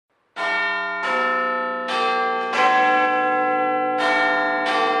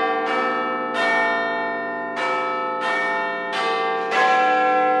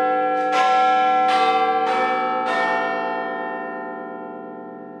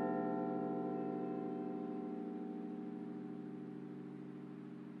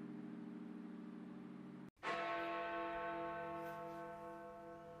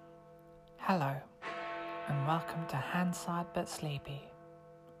Hello, and welcome to Hansard but Sleepy,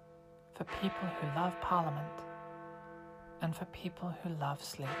 for people who love Parliament and for people who love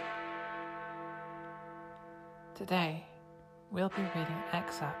sleep. Today, we'll be reading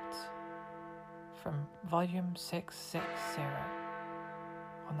excerpts from Volume 660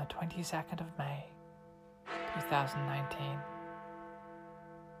 on the 22nd of May, 2019.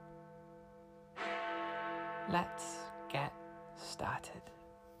 Let's get started.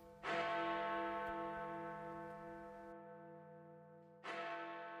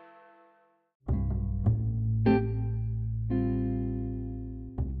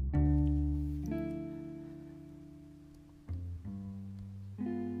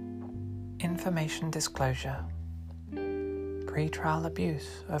 Information disclosure. Pre-trial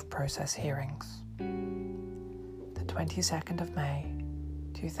abuse of process hearings. The 22nd of May,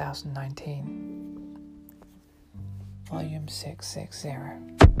 2019. Volume 660.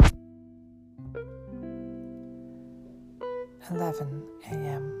 11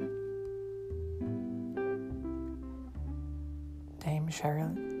 a.m. Dame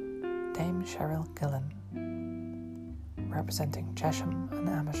Cheryl Gillen, representing Chesham and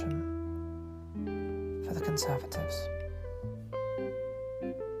Amersham, for the Conservatives.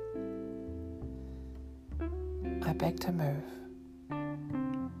 I beg to move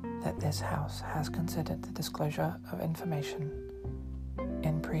that this House has considered the disclosure of information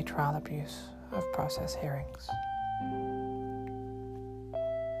in pre-trial abuse of process hearings.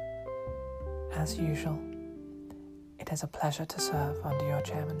 As usual, it is a pleasure to serve under your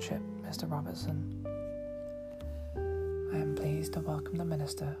chairmanship, Mr. Robertson. I am pleased to welcome the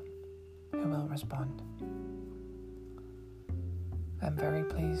Minister, who will respond. I am very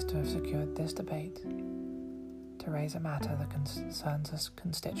pleased to have secured this debate to raise a matter that concerns a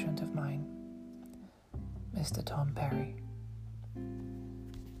constituent of mine, Mr. Tom Perry.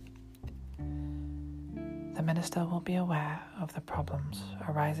 The Minister will be aware of the problems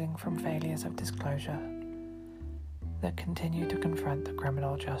arising from failures of disclosure that continue to confront the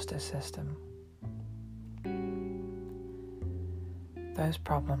criminal justice system. Those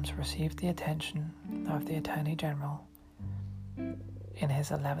problems received the attention of the Attorney General in his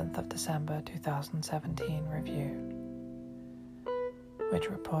 11th of December 2017 review, which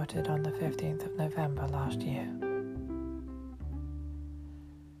reported on the 15th of November last year.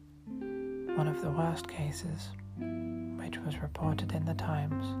 One of the worst cases, which was reported in the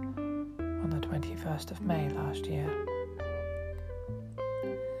Times on the 21st of May last year,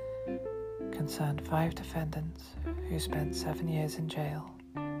 concerned 5 defendants who spent 7 years in jail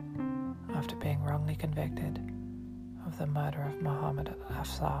after being wrongly convicted of the murder of Mohammed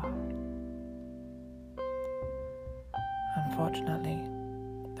Afsar. Unfortunately,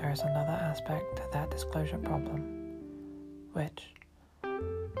 there is another aspect to that disclosure problem, which,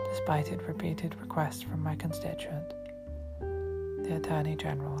 despite repeated requests from my constituent, the Attorney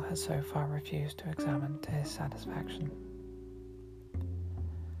General has so far refused to examine to his satisfaction.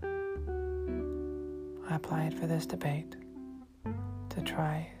 I applied for this debate to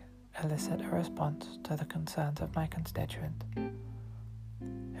try elicit a response to the concerns of my constituent,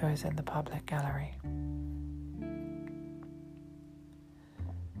 who is in the public gallery.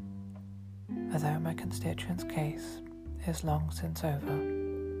 Although my constituent's case is long since over,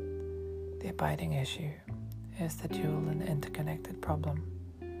 the abiding issue is the dual and interconnected problem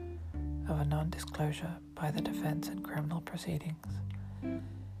of a non-disclosure by the defence in criminal proceedings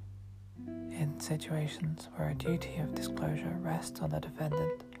in situations where a duty of disclosure rests on the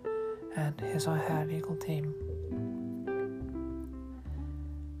defendant and his or her legal team,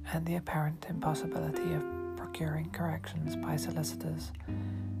 and the apparent impossibility of procuring corrections by solicitors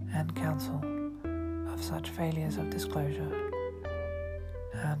and counsel of such failures of disclosure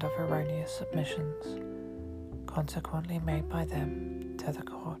and of erroneous submissions consequently made by them to the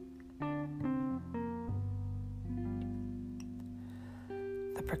court.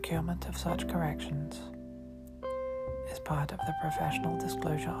 The procurement of such corrections is part of the professional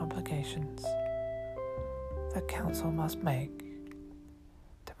disclosure obligations that counsel must make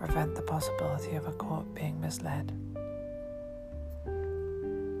to prevent the possibility of a court being misled.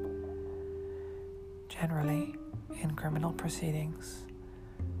 Generally, in criminal proceedings,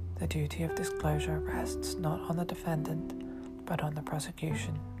 the duty of disclosure rests not on the defendant but on the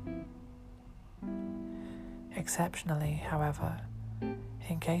prosecution. Exceptionally, however,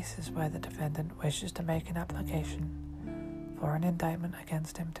 in cases where the defendant wishes to make an application for an indictment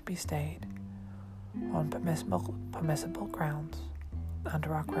against him to be stayed on permissible grounds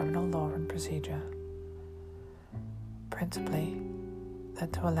under our criminal law and procedure, principally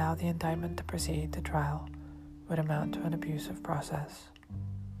that to allow the indictment to proceed to trial would amount to an abuse of process.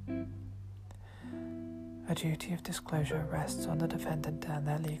 A duty of disclosure rests on the defendant and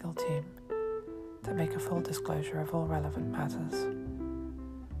their legal team to make a full disclosure of all relevant matters,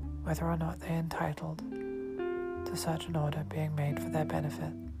 whether or not they are entitled to such an order being made for their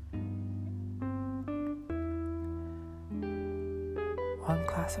benefit. One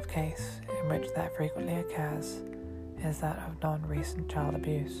class of case in which that frequently occurs is that of non-recent child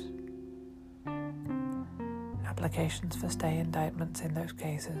abuse. Applications for stay indictments in those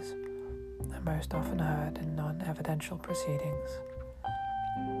cases are most often heard in non-evidential proceedings,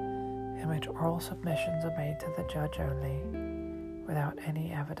 in which oral submissions are made to the judge only, without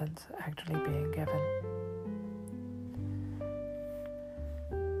any evidence actually being given.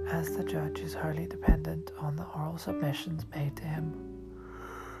 As the judge is wholly dependent on the oral submissions made to him,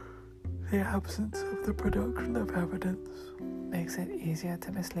 the absence of the production of evidence makes it easier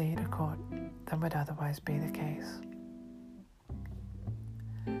to mislead a court than would otherwise be the case.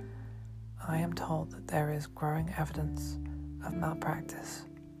 I am told that there is growing evidence of malpractice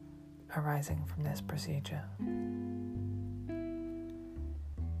arising from this procedure.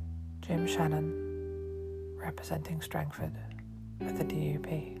 Jim Shannon, representing Strangford for the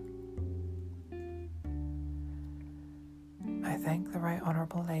DUP. I thank the Right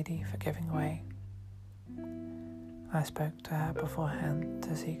Honourable Lady for giving way. I spoke to her beforehand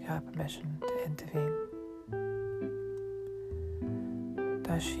to seek her permission to intervene.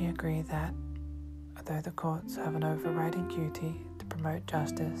 Does she agree that, although the courts have an overriding duty to promote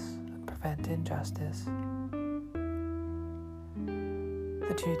justice and prevent injustice,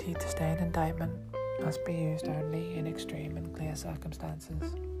 the duty to stay an indictment must be used only in extreme and clear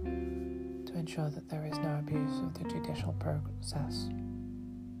circumstances to ensure that there is no abuse of the judicial process?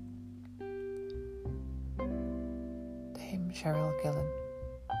 Dame Cheryl Gillen.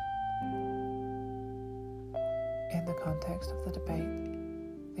 In the context of the debate,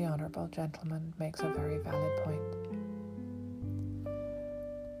 the Honourable Gentleman makes a very valid point.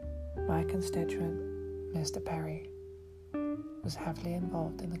 My constituent, Mr. Perry, was heavily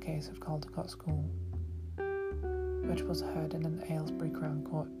involved in the case of Caldecott School, which was heard in an Aylesbury Crown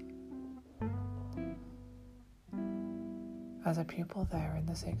Court. As a pupil there in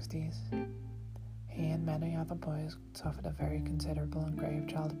the 60s, he and many other boys suffered a very considerable and grave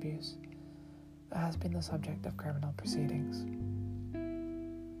child abuse that has been the subject of criminal proceedings.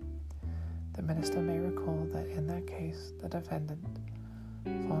 The Minister may recall that in that case, the defendant,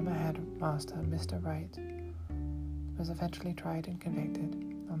 former headmaster Mr. Wright, was eventually tried and convicted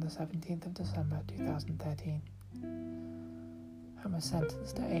on the 17th of December 2013 and was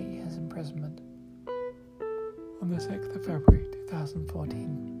sentenced to 8 years imprisonment on the 6th of February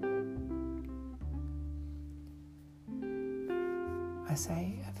 2014. I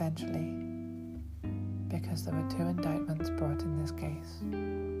say eventually because there were 2 indictments brought in this case.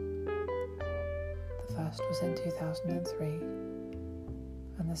 The first was in 2003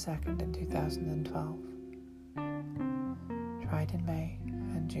 and the second in 2012, tried in May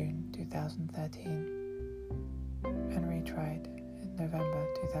and June 2013 and retried in November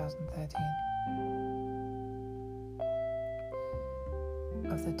 2013.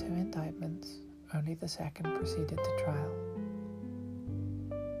 Of the 2 indictments, only the second proceeded to trial.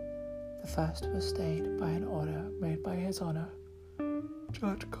 The first was stayed by an order made by His Honour,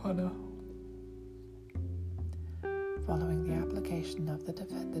 Judge Connor, following the application of the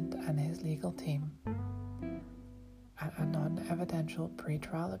defendant and his legal team at a non-evidential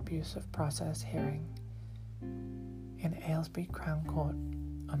pre-trial abuse of process hearing in Aylesbury Crown Court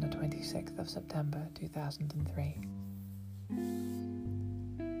on the 26th of September 2003.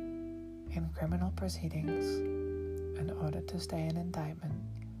 In criminal proceedings, an order to stay an indictment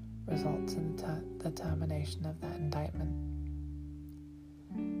results in the termination of that indictment.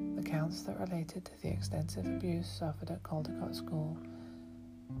 The counts that related to the extensive abuse suffered at Caldecott School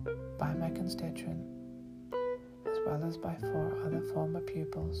by my constituent, as well as by 4 other former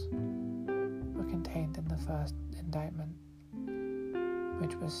pupils, were contained in the first indictment,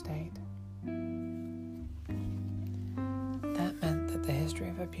 which was stayed. That meant that the history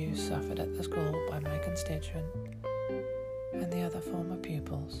of abuse suffered at the school by my constituent and the other former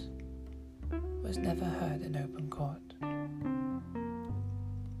pupils was never heard in open court.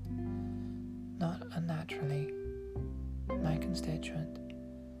 Not unnaturally, my constituent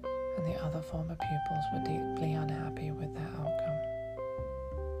and the other former pupils were deeply unhappy with that outcome.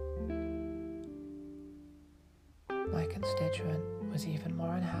 My constituent was even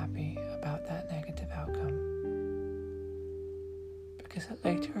more unhappy about that negative outcome because it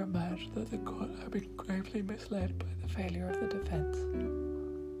later emerged that the court had been gravely misled by the failure of the defence,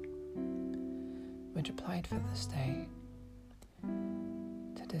 which applied for the stay.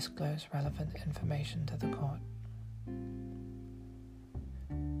 To disclose relevant information to the court.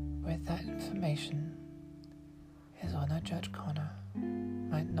 With that information, His Honour Judge Connor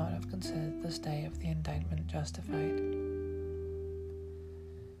might not have considered the stay of the indictment justified.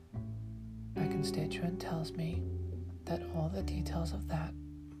 My constituent tells me that all the details of that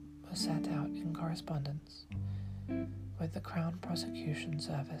were set out in correspondence with the Crown Prosecution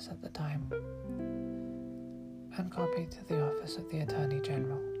Service at the time and copied to the Office of the Attorney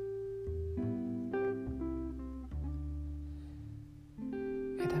General.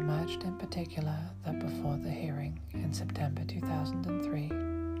 It emerged in particular that before the hearing in September 2003,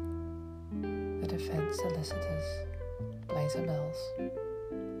 the defense solicitors, Blazer Mills,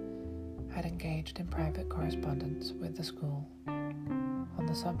 had engaged in private correspondence with the school on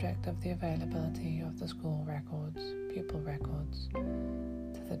the subject of the availability of the school records, pupil records,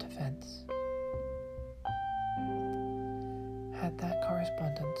 to the defense. Had that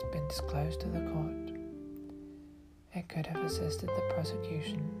correspondence been disclosed to the court, it could have assisted the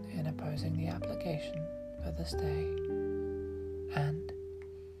prosecution in opposing the application for the stay and,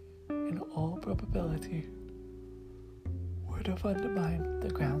 in all probability, would have undermined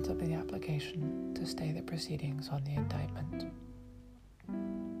the grounds of the application to stay the proceedings on the indictment.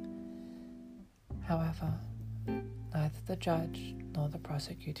 However, neither the judge nor the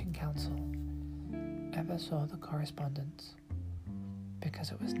prosecuting counsel ever saw the correspondence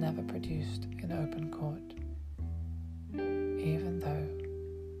because it was never produced in open court, even though,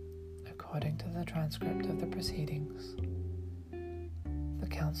 according to the transcript of the proceedings, the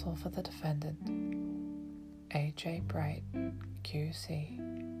counsel for the defendant, A.J. Bright, Q.C.,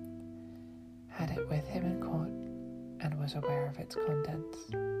 had it with him in court and was aware of its contents.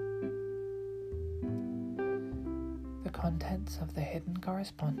 The contents of the hidden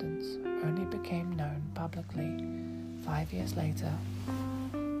correspondence only became known publicly 5 years later,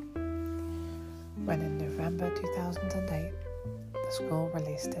 when in November 2008, the school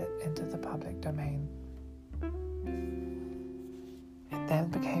released it into the public domain. It then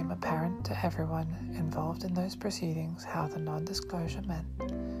became apparent to everyone involved in those proceedings how the non-disclosure meant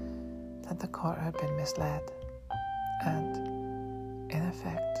that the court had been misled and, in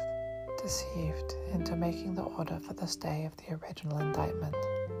effect, deceived into making the order for the stay of the original indictment.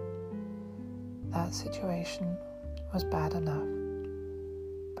 That situation was bad enough,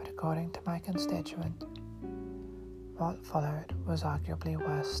 but according to my constituent, what followed was arguably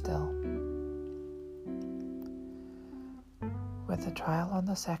worse still. With the trial on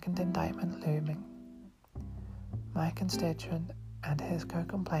the second indictment looming, my constituent and his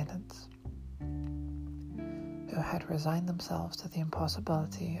co-complainants, who had resigned themselves to the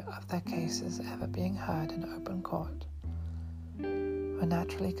impossibility of their cases ever being heard in open court, were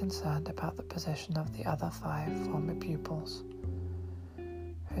naturally concerned about the position of the other 5 former pupils,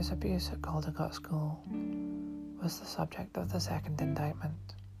 whose abuse at Caldecott School was the subject of the second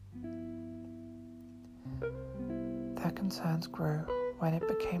indictment. Their concerns grew when it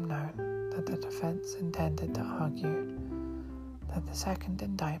became known that the defense intended to argue that the second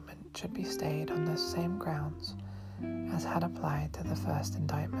indictment should be stayed on the same grounds as had applied to the first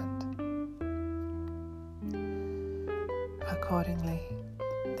indictment. Accordingly,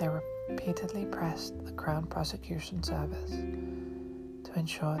 they repeatedly pressed the Crown Prosecution Service to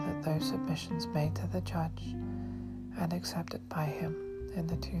ensure that those submissions made to the judge and accepted by him in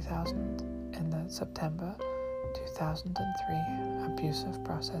the September 2003 abusive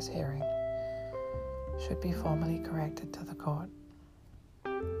process hearing should be formally corrected to the court.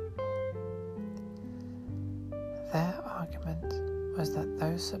 Their argument was that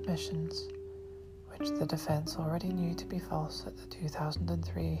those submissions, which the defense already knew to be false at the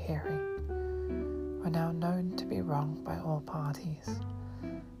 2003 hearing, were now known to be wrong by all parties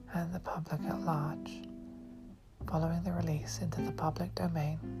and the public at large, following the release into the public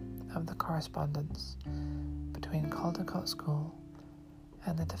domain of the correspondence between Caldecott School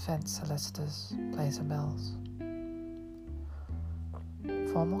and the defense solicitors, Blazer Mills.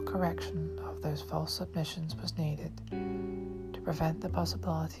 Formal correction of those false submissions was needed to prevent the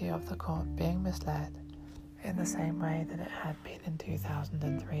possibility of the court being misled in the same way that it had been in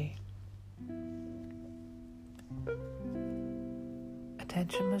 2003.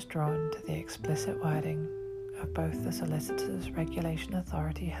 Attention was drawn to the explicit wording of both the Solicitors Regulation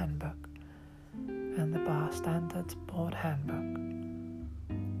Authority Handbook and the Bar Standards Board Handbook.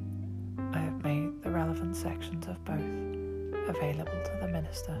 I have made the relevant sections of both available to the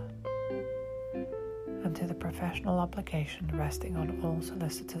Minister and to the professional obligation resting on all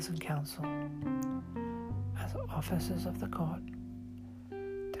solicitors and counsel as officers of the court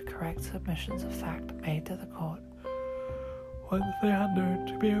to correct submissions of fact made to the court once they are known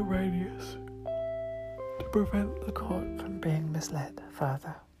to be erroneous, to prevent the court from being misled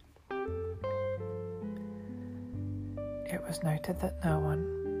further. It was noted that no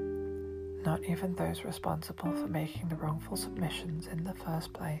one, not even those responsible for making the wrongful submissions in the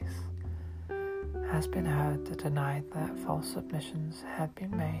first place, has been heard to deny that false submissions had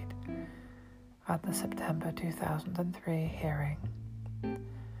been made at the September 2003 hearing,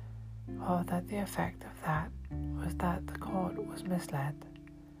 or that the effect of that was that the court was misled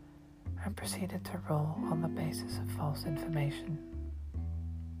and proceeded to rule on the basis of false information.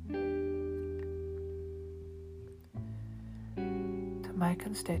 To my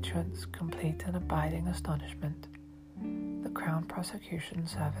constituents' complete and abiding astonishment, the Crown Prosecution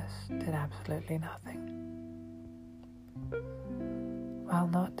Service did absolutely nothing. While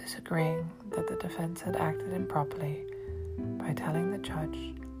not disagreeing that the defense had acted improperly by telling the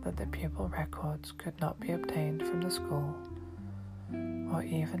judge that the pupil records could not be obtained from the school, or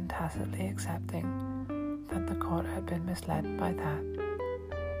even tacitly accepting that the court had been misled by that,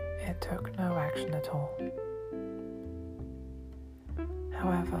 it took no action at all.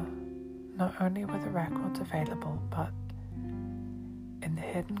 However, not only were the records available, but in the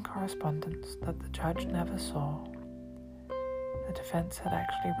hidden correspondence that the judge never saw, the defense had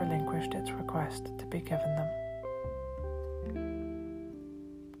actually relinquished its request to be given them.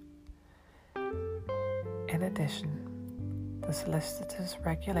 In addition, the Solicitors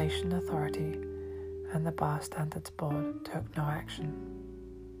Regulation Authority and the Bar Standards Board took no action.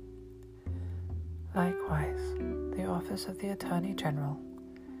 Likewise, the Office of the Attorney General,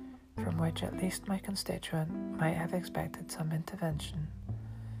 from which at least my constituent might have expected some intervention,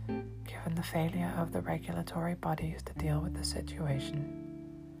 given the failure of the regulatory bodies to deal with the situation,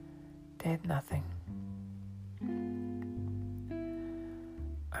 did nothing.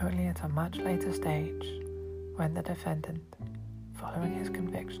 Only at a much later stage, when the defendant, following his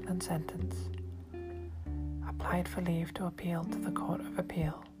conviction and sentence, applied for leave to appeal to the Court of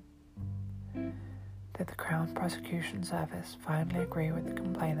Appeal, did the Crown Prosecution Service finally agree with the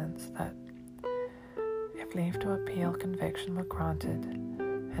complainants that if leave to appeal conviction were granted,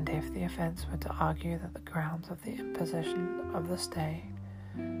 and if the offence were to argue that the grounds of the imposition of the stay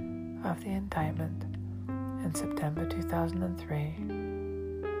of the indictment in September 2003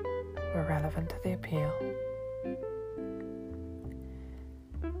 were relevant to the appeal.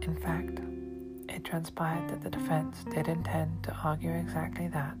 In fact, it transpired that the defense did intend to argue exactly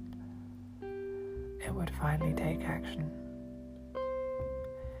that. It would finally take action.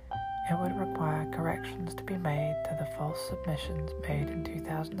 It would require corrections to be made to the false submissions made in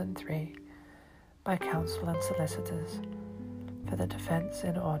 2003 by counsel and solicitors for the defense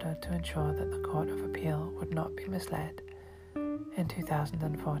in order to ensure that the Court of Appeal would not be misled in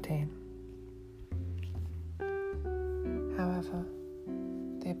 2014. However,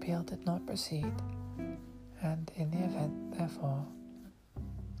 the appeal did not proceed, and in the event, therefore,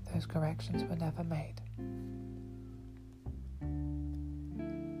 those corrections were never made.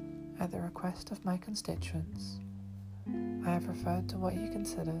 At the request of my constituents, I have referred to what he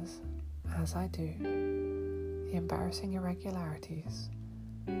considers, as I do, the embarrassing irregularities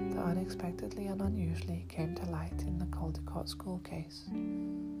that unexpectedly and unusually came to light in the Caldecott school case,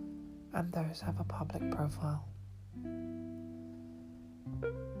 and those have a public profile.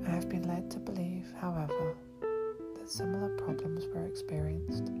 I have been led to believe, however, that similar problems were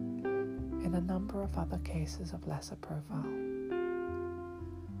experienced in a number of other cases of lesser profile.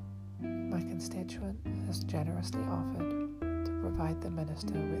 My constituent has generously offered to provide the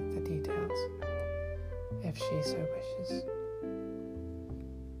Minister with the details, if she so wishes.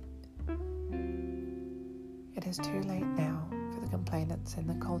 It is too late now for the complainants in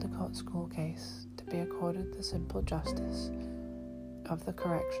the Caldecott school case to be accorded the simple justice of the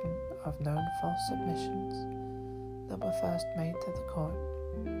correction of known false submissions that were first made to the court,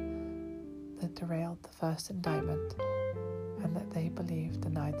 that derailed the first indictment, and that they believe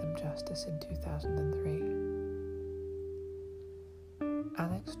denied them justice in 2003.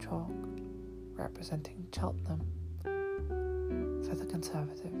 Alex Chalk, representing Cheltenham, for the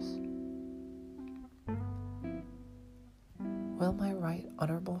Conservatives. Will my right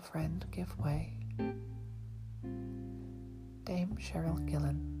honourable friend give way? Dame Cheryl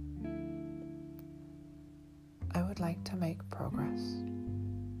Gillen. I would like to make progress.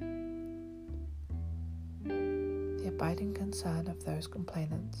 The abiding concern of those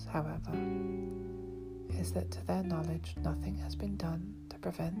complainants, however, is that to their knowledge nothing has been done to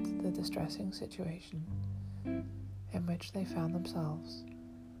prevent the distressing situation in which they found themselves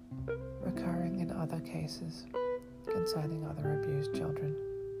recurring in other cases concerning other abused children.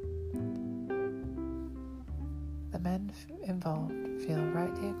 The men involved feel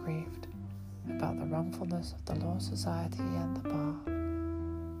rightly aggrieved about the wrongfulness of the Law Society and the Bar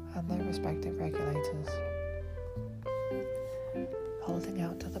and their respective regulators, holding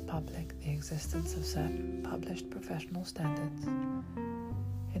out to the public the existence of certain published professional standards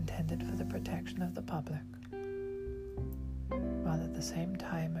intended for the protection of the public, while at the same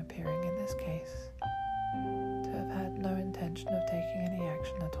time appearing in this case to have had no intention of taking any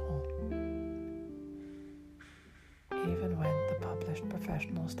action at all, even when the published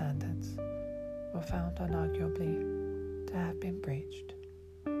professional standards were found unarguably to have been breached.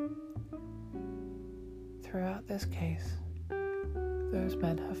 Throughout this case, those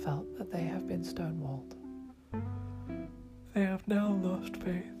men have felt that they have been stonewalled. They have now lost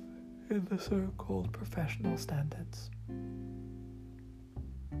faith in the so-called professional standards.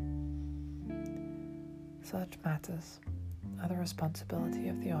 Such matters are the responsibility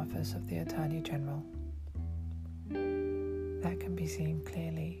of the Office of the Attorney General. That can be seen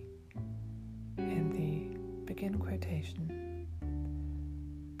clearly in the, begin quotation,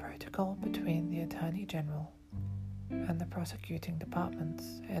 protocol between the Attorney General and the prosecuting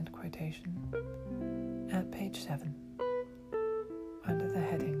departments, end quotation, at page 7, under the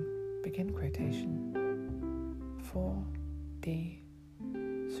heading, begin quotation, 4D,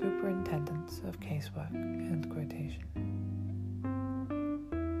 Superintendents of Casework, end quotation.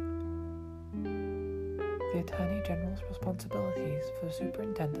 The Attorney General's responsibilities for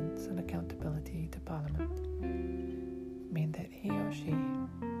superintendence and accountability to Parliament mean that he or she,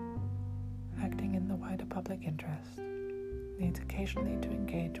 acting in the wider public interest, needs occasionally to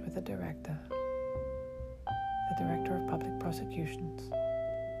engage with the Director of Public Prosecutions,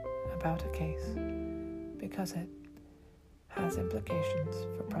 about a case because it has implications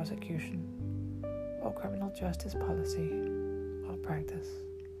for prosecution or criminal justice policy or practice,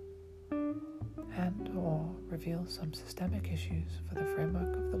 and or reveals some systemic issues for the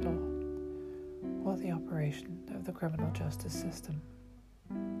framework of the law or the operation of the criminal justice system.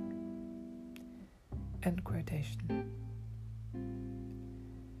 End quotation.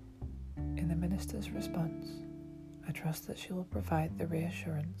 In the Minister's response, I trust that she will provide the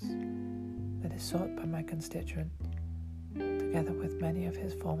reassurance that is sought by my constituent, together with many of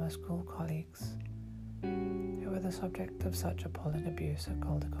his former school colleagues who were the subject of such appalling abuse at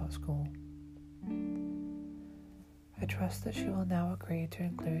Caldecott School. I trust that she will now agree to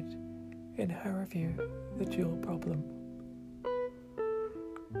include in her review the dual problem.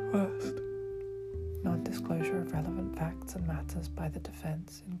 First, non-disclosure of relevant facts and matters by the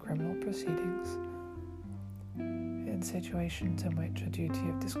defense in criminal proceedings in situations in which a duty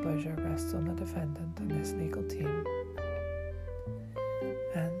of disclosure rests on the defendant and his legal team.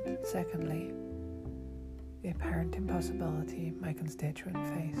 And secondly, the apparent impossibility my constituent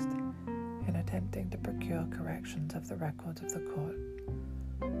faced in attempting to procure corrections of the records of the court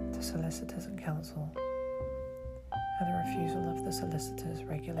to solicitors and counsel, and the refusal of the Solicitors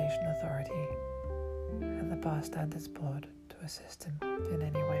Regulation Authority and the Bar Standards Board to assist him in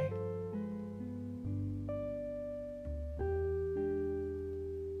any way.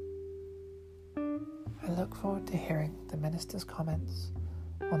 I look forward to hearing the Minister's comments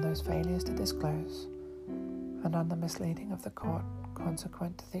on those failures to disclose and on the misleading of the court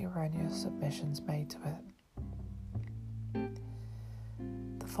consequent to the erroneous submissions made to it.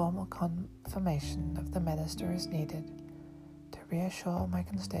 The formal confirmation of the Minister is needed to reassure my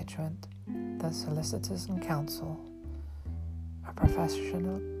constituent that solicitors and counsel are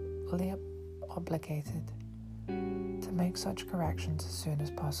professionally obligated to make such corrections as soon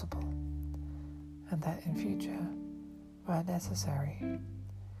as possible, and that in future, where necessary,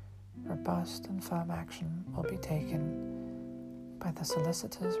 robust and firm action will be taken by the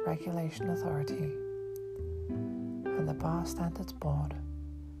Solicitors Regulation Authority and the Bar Standards Board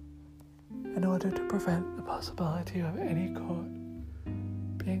in order to prevent the possibility of any court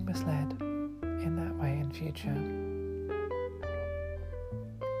being misled in that way in future.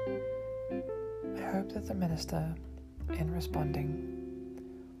 I hope that the Minister, in responding,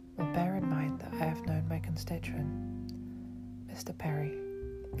 will bear in mind that I have known my constituent, Mr. Perry,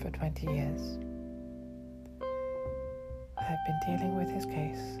 for 20 years. I have been dealing with his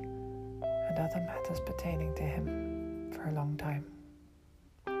case and other matters pertaining to him for a long time.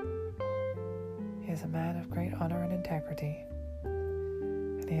 He is a man of great honour and integrity,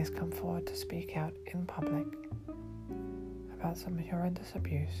 and he has come forward to speak out in public about some horrendous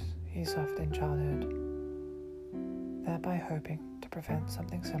abuse he suffered in childhood, thereby hoping to prevent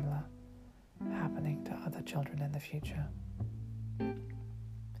something similar happening to other children in the future.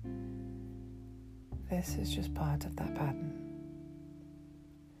 This is just part of that pattern.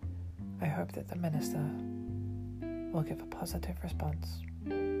 I hope that the Minister, will give a positive response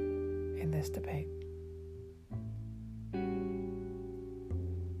in this debate.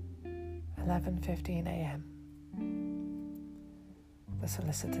 11:15 a.m. The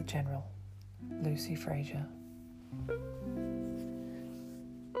Solicitor General, Lucy Fraser.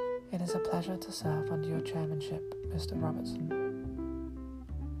 It is a pleasure to serve under your chairmanship, Mr. Robertson.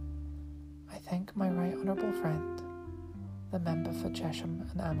 I thank my right honourable friend, the member for Chesham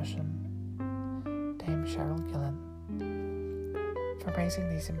and Amersham, Dame Cheryl Gillen, for raising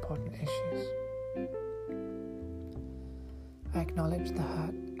these important issues. I acknowledge the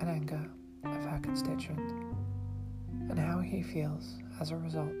hurt and anger of her constituent and how he feels as a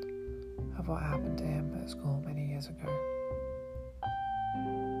result of what happened to him at school many years ago.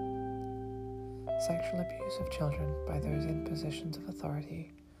 Sexual abuse of children by those in positions of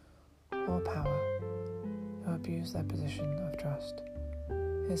authority or power who abuse their position of trust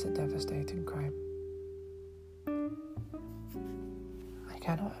is a devastating crime. I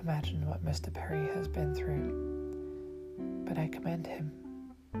cannot imagine what Mr. Perry has been through, but I commend him,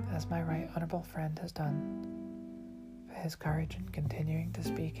 as my right honourable friend has done, for his courage in continuing to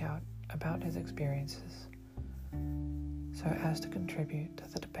speak out about his experiences, so as to contribute to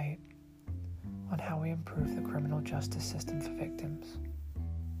the debate on how we improve the criminal justice system for victims.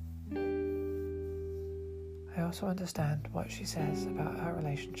 I also understand what she says about her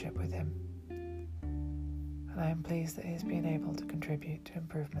relationship with him, and I am pleased that he has been able to contribute to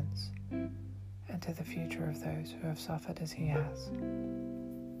improvements and to the future of those who have suffered as he has.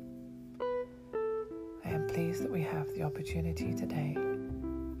 I am pleased that we have the opportunity today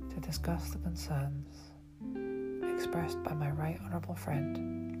to discuss the concerns expressed by my right honourable friend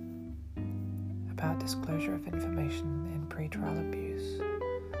about disclosure of information in pretrial abuse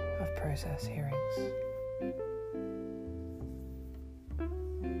of process hearings.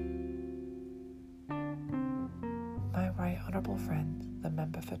 My right honourable friend, the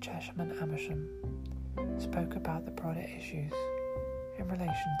member for Chesham and Amersham, spoke about the broader issues in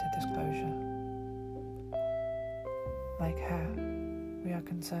relation to disclosure. Like her, we are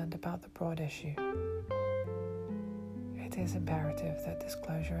concerned about the broad issue. It is imperative that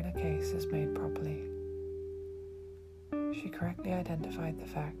disclosure in a case is made properly. She correctly identified the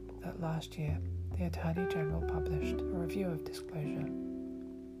fact that last year the Attorney General published a review of disclosure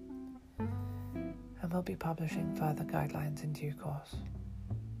and will be publishing further guidelines in due course.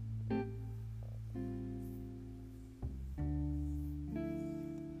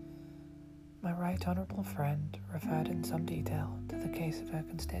 My right honourable friend referred in some detail to the case of her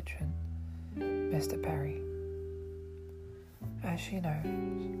constituent, Mr. Perry. As she knows,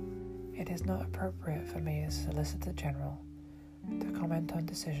 it is not appropriate for me as Solicitor General to comment on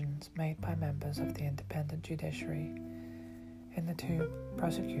decisions made by members of the independent judiciary in the two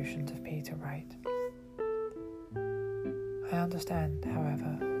prosecutions of Peter Wright. I understand,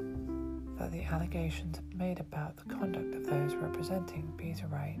 however, that the allegations made about the conduct of those representing Peter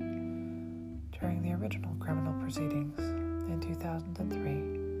Wright during the original criminal proceedings in 2003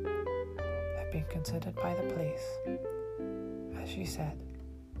 have been considered by the police, as she said,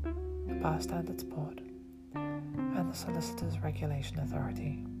 the Bar Standards Board, and the Solicitors Regulation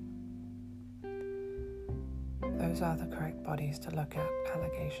Authority. Those are the correct bodies to look at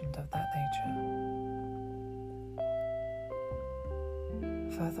allegations of that nature.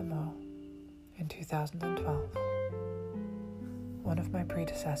 Furthermore, in 2012, one of my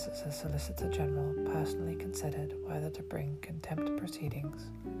predecessors as Solicitor General personally considered whether to bring contempt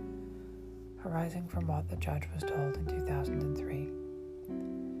proceedings arising from what the judge was told in 2003.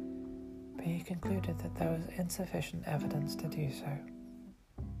 But he concluded that there was insufficient evidence to do so.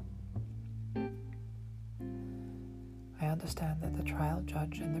 I understand that the trial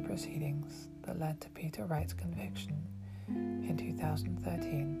judge in the proceedings that led to Peter Wright's conviction in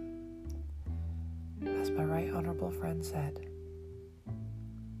 2013, as my right honourable friend said,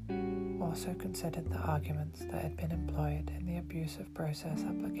 also considered the arguments that had been employed in the abuse of process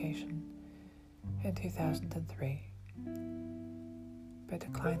application in 2003, but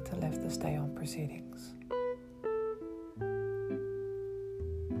declined to lift the stay on proceedings.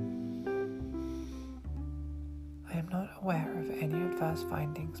 I am not aware of any adverse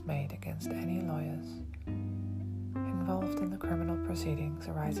findings made against any lawyers involved in the criminal proceedings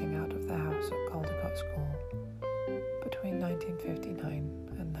arising out of the house at Caldecott School between 1959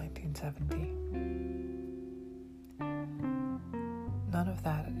 and 1970. None of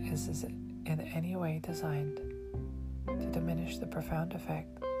that is in any way designed to diminish the profound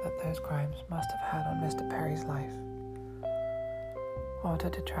effect that those crimes must have had on Mr. Perry's life, or to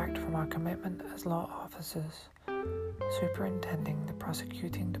detract from our commitment as law officers superintending the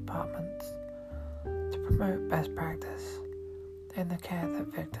prosecuting departments to promote best practice in the care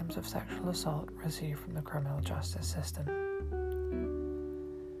that victims of sexual assault receive from the criminal justice system.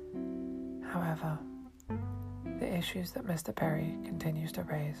 However, the issues that Mr. Perry continues to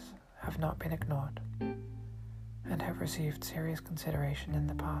raise have not been ignored and have received serious consideration in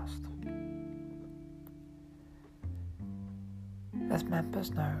the past. As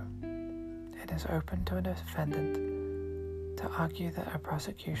members know, it is open to a defendant to argue that a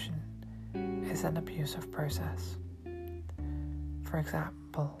prosecution is an abusive process. For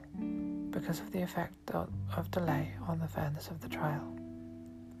example, because of the effect of delay on the fairness of the trial,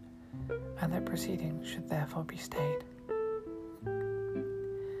 and that proceedings should therefore be stayed.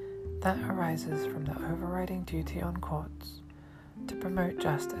 That arises from the overriding duty on courts to promote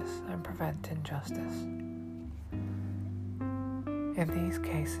justice and prevent injustice. In these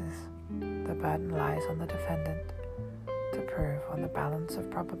cases, the burden lies on the defendant to prove on the balance of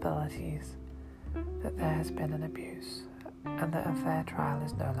probabilities that there has been an abuse and that a fair trial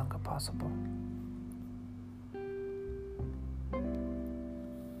is no longer possible.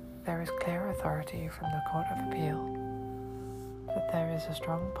 There is clear authority from the Court of Appeal that there is a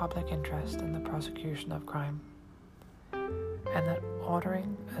strong public interest in the prosecution of crime, and that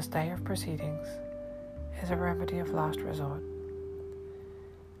ordering a stay of proceedings is a remedy of last resort,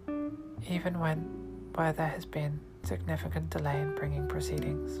 even where there has been significant delay in bringing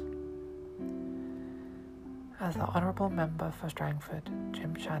proceedings. As the Honourable Member for Strangford,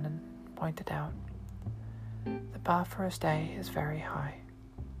 Jim Shannon, pointed out, the bar for a stay is very high.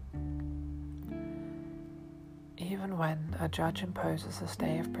 Even when a judge imposes a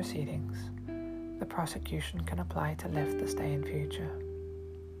stay of proceedings, the prosecution can apply to lift the stay in future.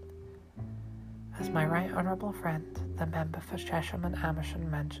 As my right honourable friend, the member for Chesham and Amersham,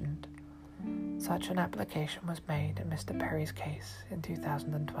 mentioned, such an application was made in Mr. Perry's case in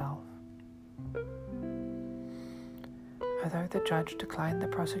 2012. Although the judge declined the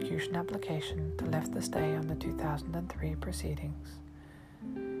prosecution application to lift the stay on the 2003 proceedings,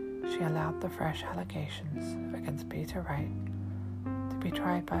 she allowed the fresh allegations against Peter Wright to be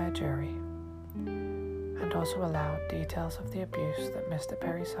tried by a jury, and also allowed details of the abuse that Mr.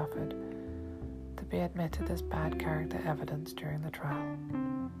 Perry suffered to be admitted as bad character evidence during the trial.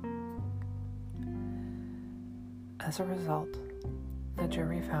 As a result, the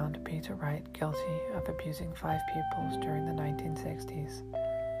jury found Peter Wright guilty of abusing 5 pupils during the 1960s,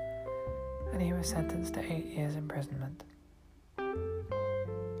 and he was sentenced to 8 years imprisonment.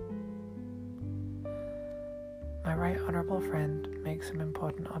 My right honourable friend makes some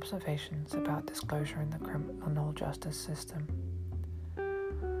important observations about disclosure in the criminal justice system.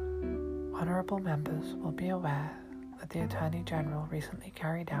 Honourable members will be aware that the Attorney General recently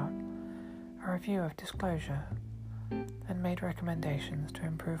carried out a review of disclosure and made recommendations to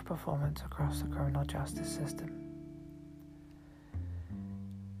improve performance across the criminal justice system.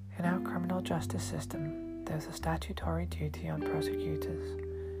 In our criminal justice system, there's a statutory duty on prosecutors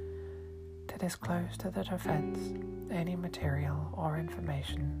to disclose to the defense any material or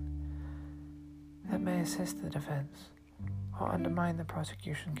information that may assist the defense or undermine the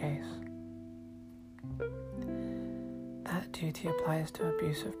prosecution case. That duty applies to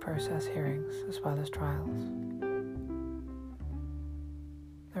abusive process hearings as well as trials.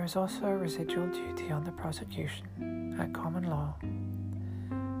 There is also a residual duty on the prosecution at common law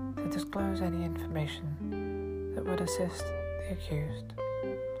to disclose any information that would assist the accused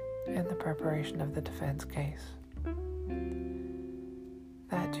in the preparation of the defense case.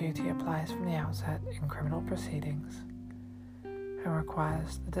 That duty applies from the outset in criminal proceedings and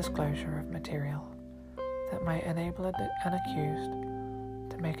requires the disclosure of material that might enable an accused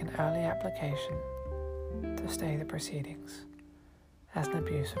to make an early application to stay the proceedings as an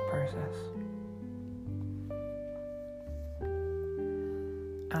abusive process.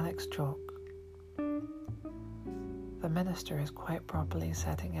 Alex Chalk. The Minister is quite properly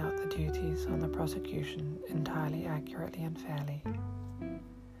setting out the duties on the prosecution entirely accurately and fairly.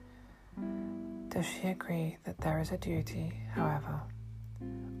 Does she agree that there is a duty, however,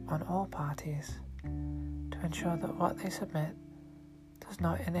 on all parties to ensure that what they submit does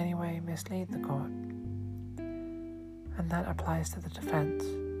not in any way mislead the court, and that applies to the defense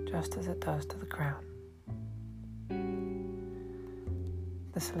just as it does to the Crown?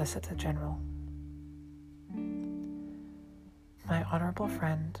 The Solicitor General. My honourable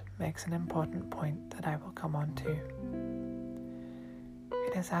friend makes an important point that I will come on to.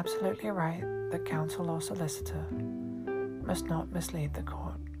 It is absolutely right that counsel or solicitor must not mislead the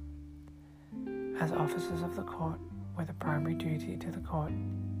court, as officers of the court with a primary duty to the court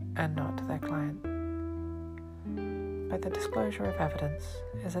and not to their client. but the disclosure of evidence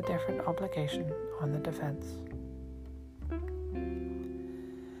is a different obligation on the defense.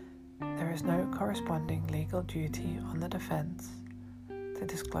 There is no corresponding legal duty on the defense to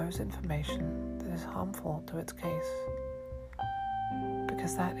disclose information that is harmful to its case,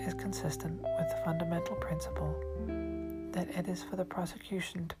 because that is consistent with the fundamental principle that it is for the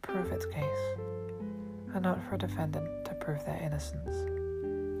prosecution to prove its case, and not for a defendant to prove their innocence.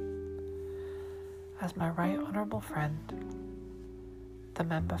 As my right honourable friend, the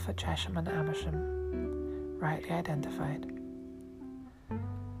member for Chesham and Amersham, rightly identified,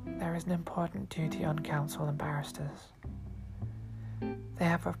 there is an important duty on counsel and barristers. They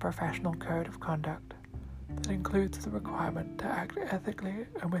have a professional code of conduct that includes the requirement to act ethically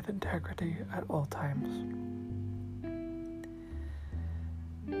and with integrity at all times.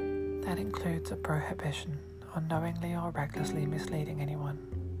 That includes a prohibition on knowingly or recklessly misleading anyone,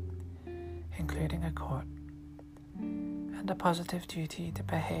 including a court, and a positive duty to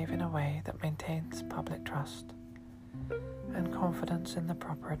behave in a way that maintains public trust and confidence in the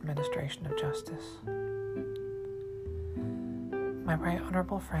proper administration of justice. My right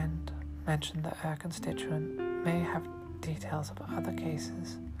honourable friend mentioned that her constituent may have details of other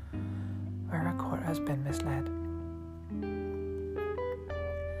cases where a court has been misled.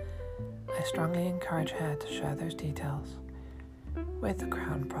 I strongly encourage her to share those details with the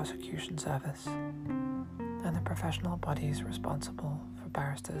Crown Prosecution Service and the professional bodies responsible for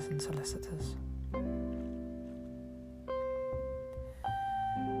barristers and solicitors.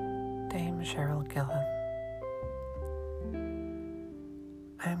 Dame Cheryl Gilhan.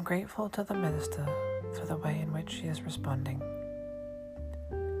 I am grateful to the Minister for the way in which she is responding.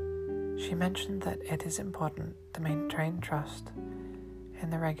 She mentioned that it is important to maintain trust in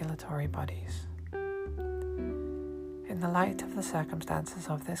the regulatory bodies. In the light of the circumstances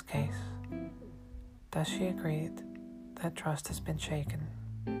of this case, does she agree that trust has been shaken?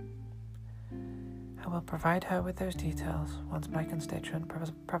 I will provide her with those details once my constituent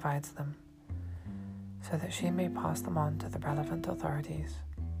provides them, so that she may pass them on to the relevant authorities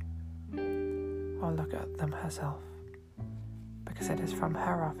or look at them herself, because it is from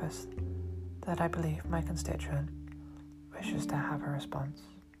her office that I believe my constituent wishes to have a response.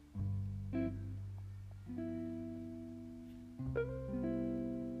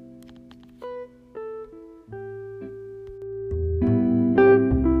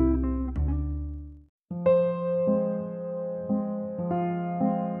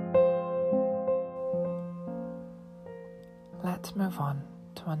 Let's move on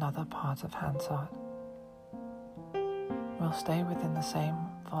to another part of Hansard. We'll stay within the same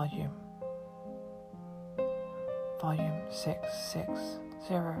volume. Volume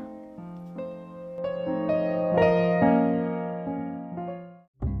 660.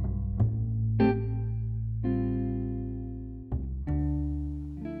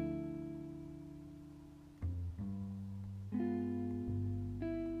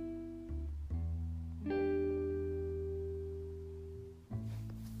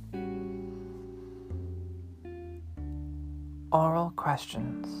 Oral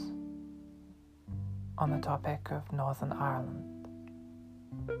questions on the topic of Northern Ireland.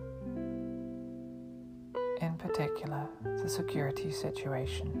 In particular, the security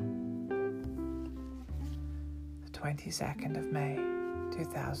situation. The 22nd of May,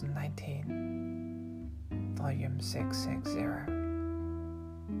 2019, Volume 660.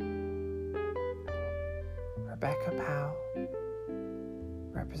 Rebecca Powell,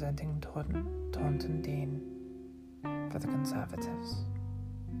 representing Taunton Deane for the Conservatives.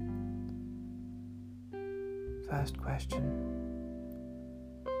 First question.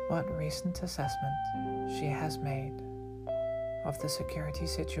 What recent assessment she has made of the security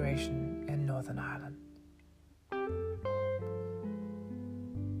situation in Northern Ireland?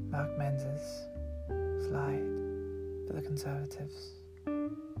 Mark Menzies, slide for the Conservatives.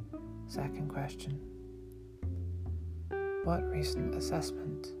 Second question. What recent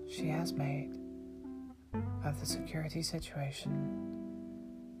assessment she has made of the security situation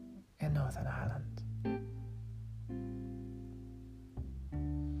in Northern Ireland?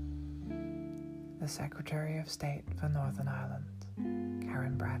 The Secretary of State for Northern Ireland,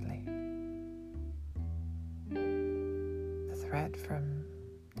 Karen Bradley. The threat from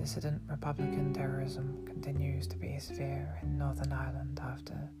dissident Republican terrorism continues to be severe in Northern Ireland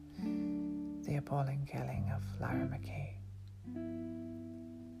after the appalling killing of Larry McKee.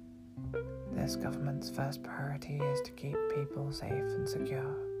 This government's first priority is to keep people safe and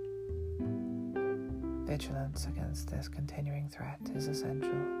secure. Vigilance against this continuing threat is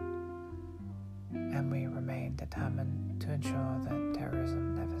essential, and we remain determined to ensure that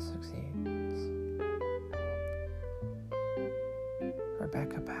terrorism never succeeds.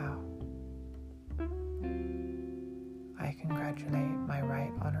 Rebecca Pow. I congratulate my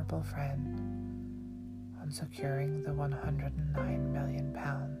right honourable friend on securing the £109 million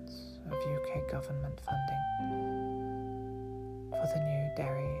of UK government funding for the new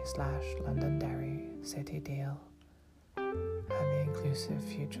Derry/Londonderry City deal and the Inclusive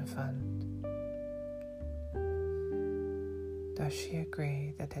Future Fund. Does she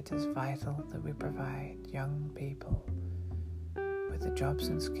agree that it is vital that we provide young people with the jobs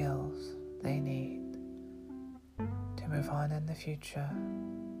and skills they need to move on in the future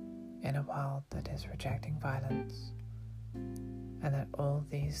in a world that is rejecting violence, and that all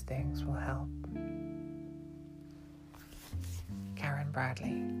these things will help? Karen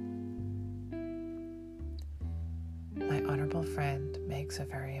Bradley. My honourable friend makes a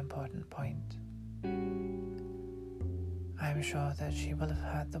very important point. I am sure that she will have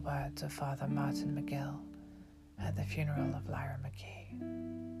heard the words of Father Martin McGill at the funeral of Lyra McKee.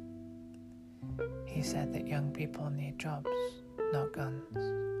 He said that young people need jobs, not guns.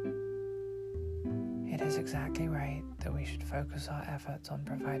 It is exactly right that we should focus our efforts on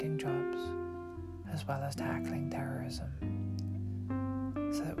providing jobs as well as tackling terrorism,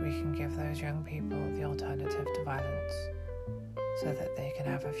 so that we can give those young people the alternative to violence, so that they can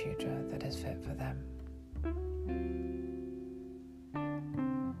have a future that is fit for them.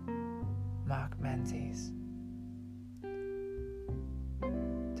 Mark Menzies.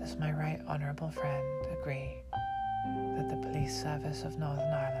 Does my right honourable friend agree that the Police Service of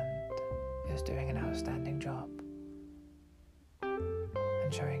Northern Ireland is doing an outstanding job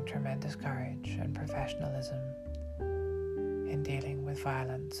and showing tremendous courage and professionalism in dealing with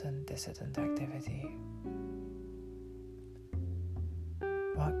violence and dissident activity?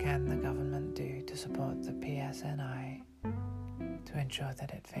 What can the government do to support the PSNI to ensure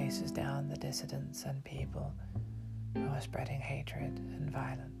that it faces down the dissidents and people who are spreading hatred and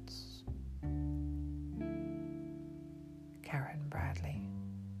violence? Karen Bradley.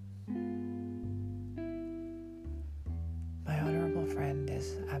 My honourable friend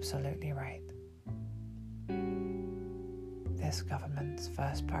is absolutely right. This government's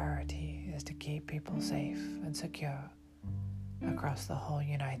first priority is to keep people safe and secure across the whole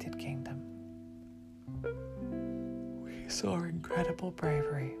United Kingdom. We saw incredible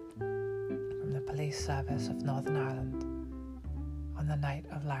bravery from the Police Service of Northern Ireland on the night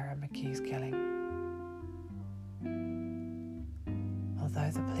of Lyra McKee's killing.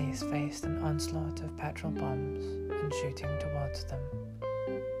 Although the police faced an onslaught of petrol bombs and shooting towards them,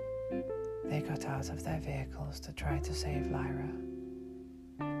 they got out of their vehicles to try to save Lyra,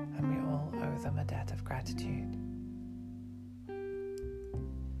 and we all owe them a debt of gratitude.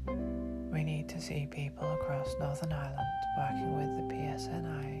 We need to see people across Northern Ireland working with the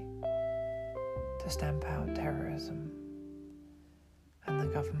PSNI to stamp out terrorism, and the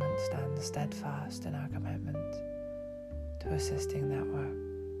government stands steadfast in our commitment to assisting that work.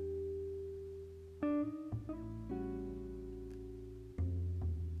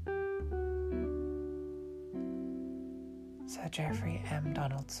 Sir Geoffrey M.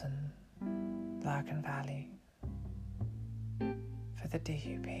 Donaldson, Larkin Valley, for the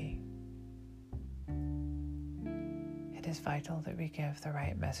DUP. It is vital that we give the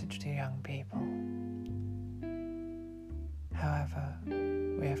right message to young people. However,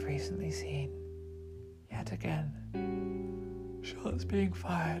 we have recently seen, yet again, shots being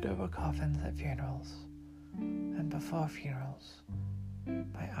fired over coffins at funerals and before funerals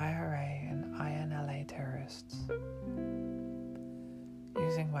by IRA and INLA terrorists,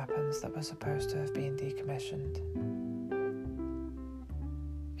 using weapons that were supposed to have been decommissioned.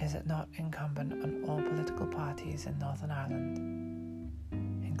 Is it not incumbent on all political parties in Northern Ireland,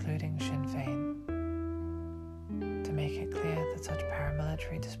 including Sinn Féin, to make it clear that such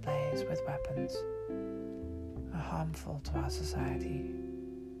paramilitary displays with weapons are harmful to our society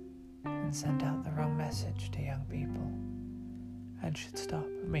and send out the wrong message to young people and should stop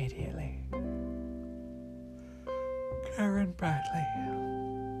immediately? Karen Bradley.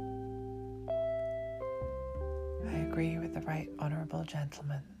 I agree with the right honourable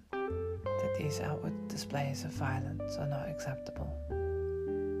gentleman that these outward displays of violence are not acceptable.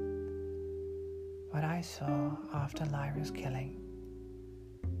 What I saw after Lyra's killing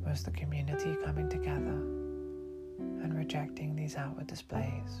was the community coming together and rejecting these outward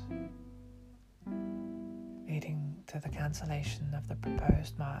displays, leading to the cancellation of the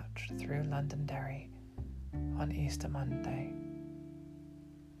proposed march through Londonderry on Easter Monday.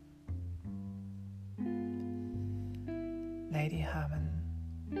 Lady Harman,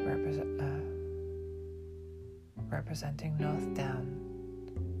 representing North Down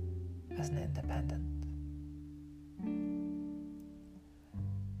as an independent.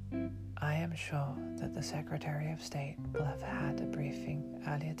 am sure that the Secretary of State will have had a briefing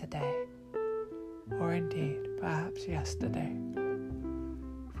earlier today, or indeed perhaps yesterday,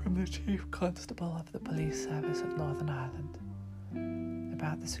 from the Chief Constable of the Police Service of Northern Ireland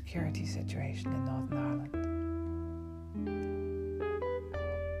about the security situation in Northern Ireland.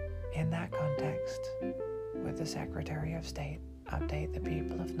 In that context, would the Secretary of State update the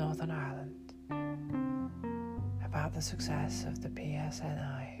people of Northern Ireland about the success of the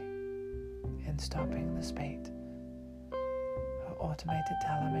PSNI in stopping the spate of automated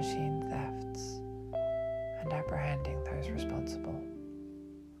teller machine thefts and apprehending those responsible?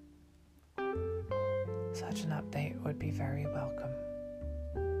 Such an update would be very welcome.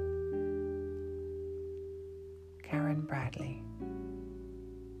 Karen Bradley.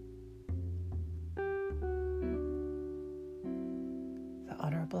 The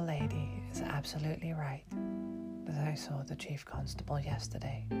Honourable Lady is absolutely right that I saw the Chief Constable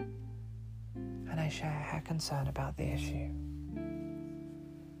yesterday, and I share her concern about the issue.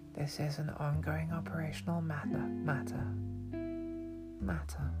 This is an ongoing operational matter.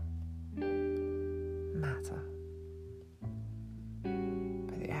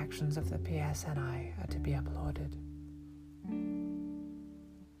 But the actions of the PSNI are to be applauded.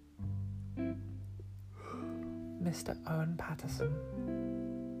 Mr. Owen Patterson,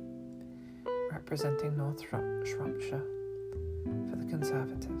 representing North Shropshire for the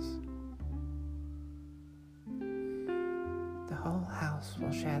Conservatives. The whole House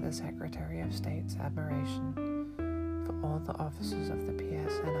will share the Secretary of State's admiration for all the officers of the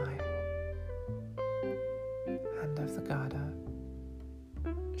PSNI and of the Garda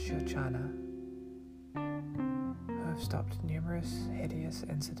Síochána, who have stopped numerous hideous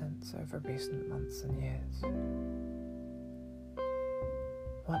incidents over recent months and years.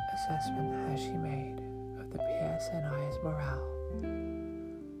 What assessment has she made of the PSNI's morale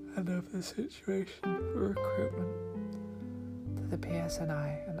and of the situation for recruitment to the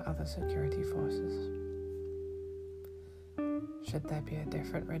PSNI and other security forces? Should there be a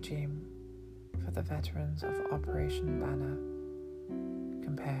different regime for the veterans of Operation Banner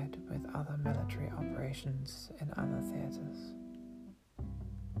compared with other military operations in other theatres?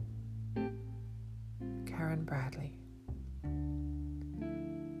 Karen Bradley.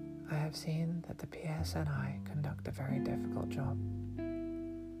 I have seen that the PSNI conduct a very difficult job.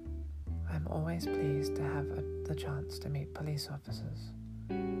 I am always pleased to have the chance to meet police officers,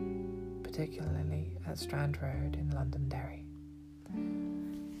 particularly at Strand Road in Londonderry,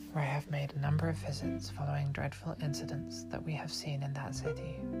 where I have made a number of visits following dreadful incidents that we have seen in that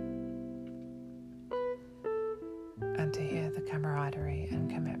city, and to hear the camaraderie and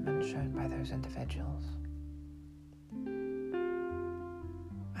commitment shown by those individuals.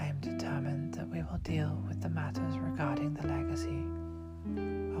 I am determined that we will deal with the matters regarding the legacy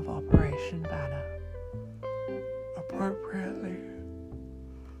of Operation Banner appropriately,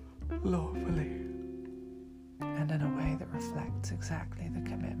 lawfully, and in a way that reflects exactly the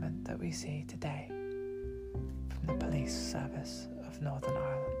commitment that we see today from the Police Service of Northern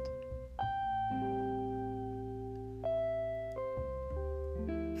Ireland.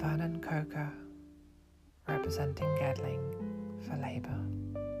 Vernon Coker, representing Gedling for Labour.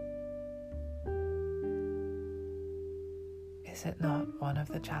 Is it not one of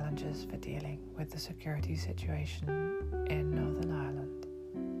the challenges for dealing with the security situation in Northern Ireland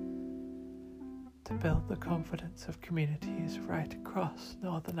to build the confidence of communities right across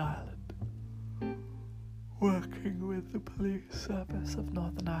Northern Ireland, working with the Police Service of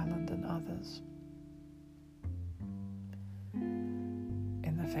Northern Ireland and others?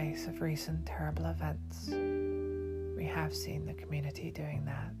 In the face of recent terrible events, we have seen the community doing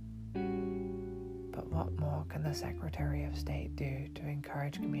that. But what more can the Secretary of State do to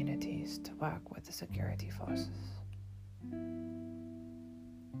encourage communities to work with the security forces?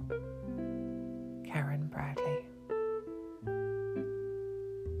 Karen Bradley.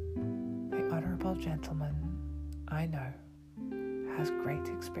 The Honourable Gentleman, I know, has great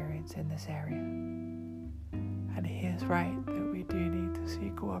experience in this area, and he is right that we do need to see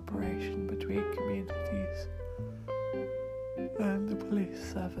cooperation between communities and the Police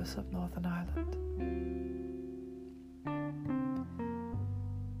Service of Northern Ireland.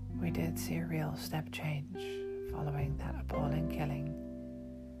 We did see a real step change following that appalling killing,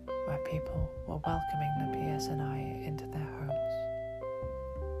 where people were welcoming the PSNI into their homes.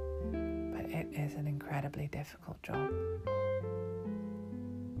 But it is an incredibly difficult job.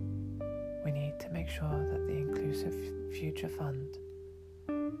 We need to make sure that the Inclusive Future Fund,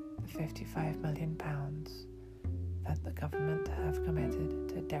 the £55 million that the government have committed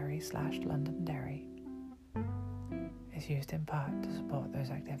to Derry/Londonderry, is used in part to support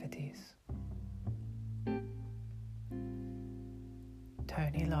those activities.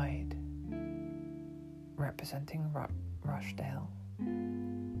 Tony Lloyd, representing Rochdale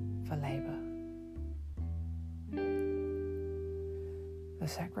for Labour. The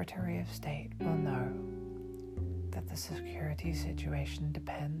Secretary of State will know that the security situation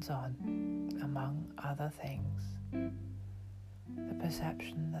depends on, among other things, the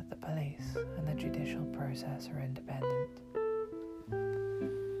perception that the police and the judicial process are independent.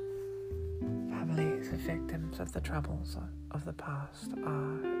 Families of victims of the troubles of the past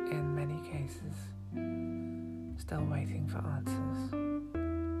are, in many cases, still waiting for answers.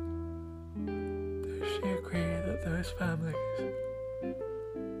 Does she agree that those families,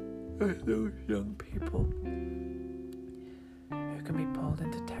 those young people who can be pulled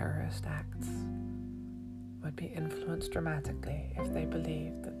into terrorist acts, would be influenced dramatically if they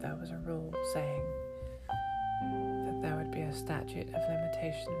believed that there was a rule saying that there would be a statute of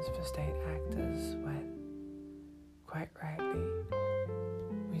limitations for state actors when, quite rightly,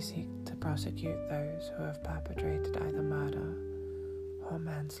 we seek to prosecute those who have perpetrated either murder or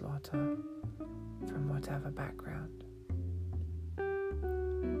manslaughter from whatever background?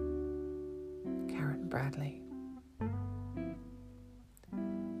 Karen Bradley.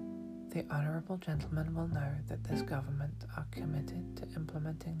 The Honourable Gentleman will know that this government are committed to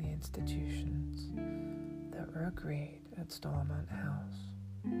implementing the institutions that were agreed at Stormont House.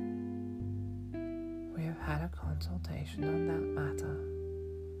 We have had a consultation on that matter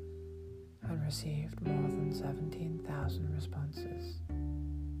and received more than 17,000 responses,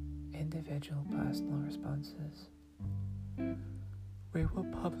 individual personal responses. We will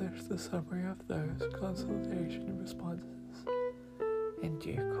publish the summary of those consultation responses in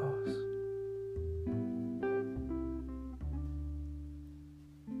due course.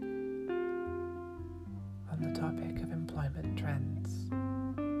 On the topic of employment trends,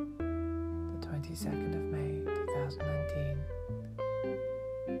 the 22nd of May 2019,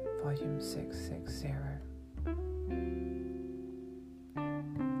 Volume 660.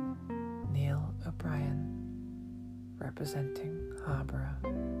 Neil O'Brien, representing Harborough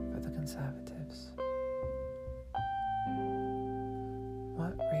for the Conservatives.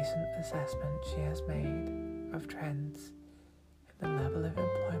 What recent assessment she has made of trends in the level of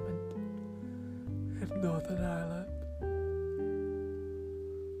employment in Northern Ireland.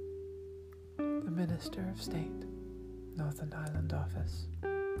 The Minister of State, Northern Ireland Office,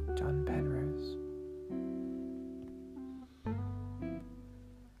 John Penrose.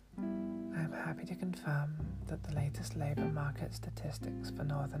 I am happy to confirm that the latest labour market statistics for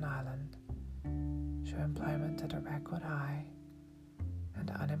Northern Ireland show employment at a record high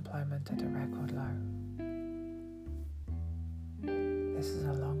and unemployment at a record low. This is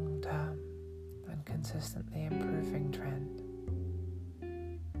a long-term and consistently improving trend,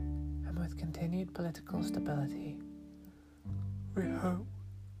 and with continued political stability, we hope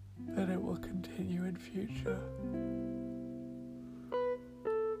that it will continue in future.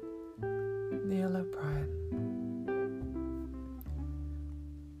 Neil O'Brien.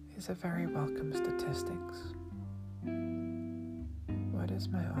 These are very welcome statistics. What is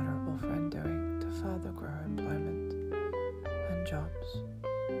my honourable friend doing to further grow employment and jobs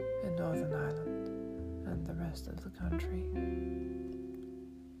in Northern Ireland and the rest of the country?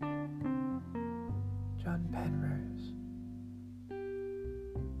 John Penrose.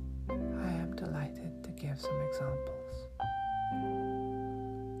 I am delighted to give some examples.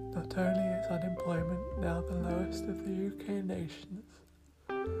 Not only is unemployment now the lowest of the UK nations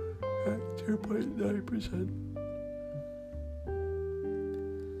at 2.9%,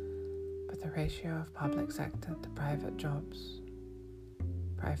 the ratio of public sector to private sector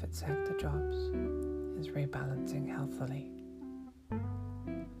jobs, is rebalancing healthily.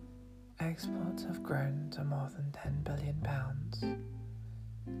 Exports have grown to more than £10 billion,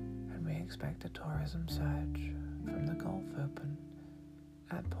 and we expect a tourism surge from the Gulf Open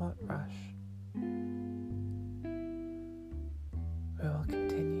at Portrush. We will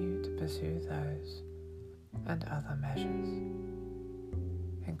continue to pursue those and other measures,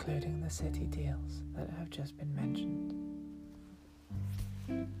 including the city deals that have just been mentioned.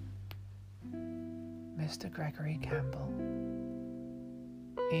 Mr. Gregory Campbell,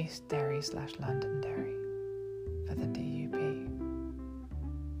 East Derry/Londonderry for the DUP.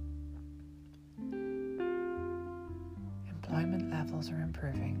 Employment levels are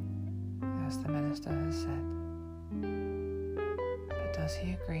improving, as the Minister has said. But does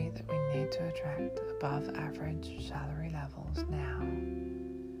he agree that we need to attract above average salary levels now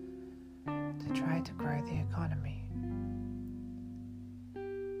to try to grow the economy?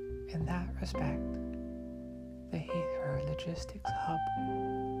 In that respect, the Heathrow Logistics Hub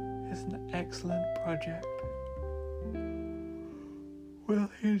is an excellent project. Will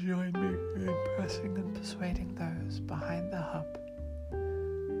he join me in pressing and persuading those behind the hub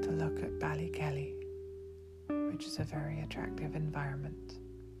to look at Ballykelly, which is a very attractive environment?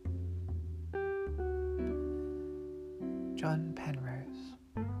 John Penrose.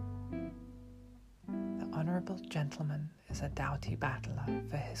 The Honourable Gentleman is a doughty battler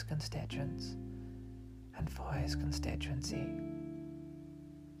for his constituents and for his constituency.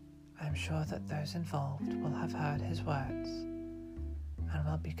 I am sure that those involved will have heard his words and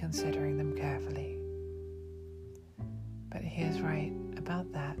will be considering them carefully. But he is right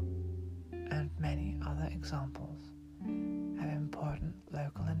about that and many other examples of important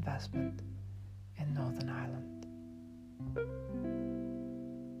local investment in Northern Ireland.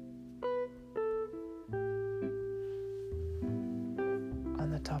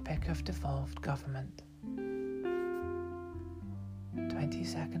 On the topic of devolved government,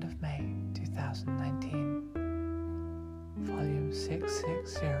 22nd of May 2019, Volume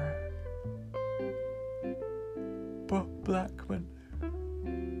 660, Bob Blackman,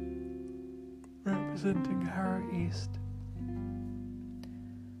 representing Harrow East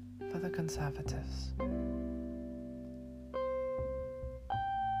for the Conservatives.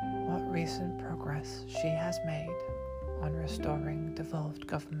 What recent progress she has made on restoring devolved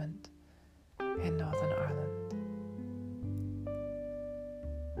government in Northern Ireland.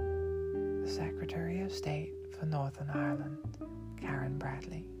 The Secretary of State for Northern Ireland, Karen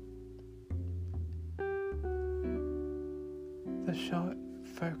Bradley. The short,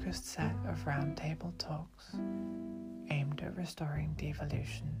 focused set of roundtable talks aimed at restoring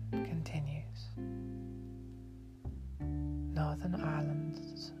devolution continues. Northern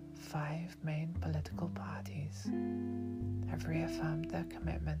Ireland's 5 main political parties have reaffirmed their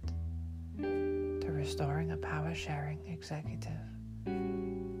commitment to restoring a power-sharing executive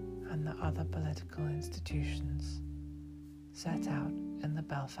and the other political institutions set out in the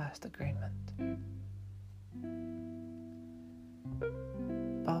Belfast Agreement.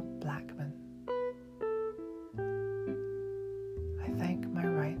 Bob Blackman. I thank my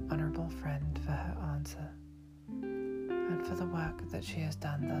right honourable friend for her answer and for the work that she has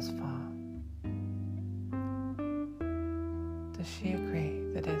done thus far. Does she agree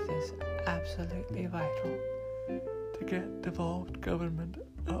that it is absolutely vital to get devolved government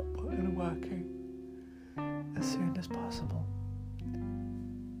up and working as soon as possible,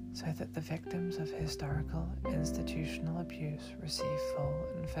 so that the victims of historical institutional abuse receive full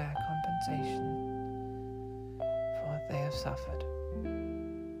and fair compensation for what they have suffered?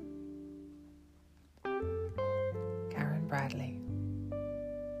 Karen Bradley.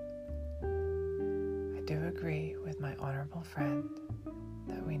 I do agree with my honourable friend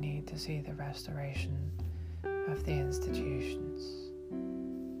that we need to see the restoration of the institutions.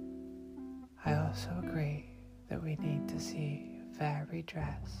 I also agree that we need to see fair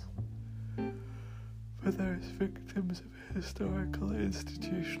redress for those victims of historical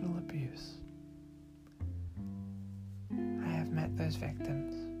institutional abuse. I have met those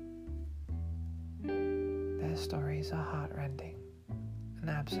victims. Their stories are heartrending and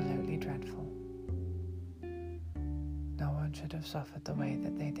absolutely dreadful. No one should have suffered the way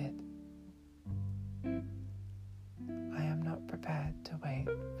that they did. I am not prepared to wait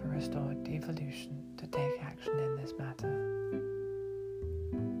for restored devolution to take action in this matter.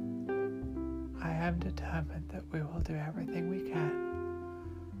 I am determined that we will do everything we can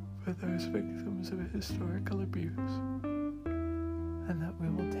for those victims of historical abuse, and that we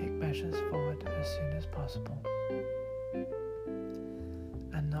will take measures forward as soon as possible,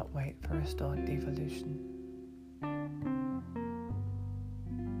 and not wait for restored devolution.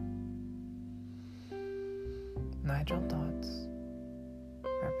 Nigel Dodds,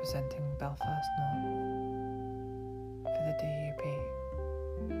 representing Belfast North for the DUP.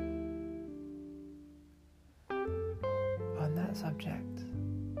 On that subject,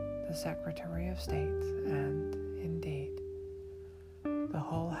 the Secretary of State and, indeed, the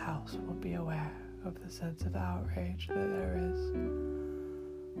whole House will be aware of the sense of outrage that there is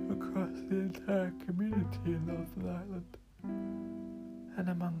across the entire community in Northern Ireland and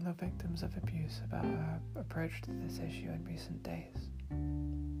among the victims of abuse about our approach to this issue in recent days.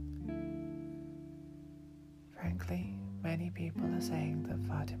 Frankly, many people are saying that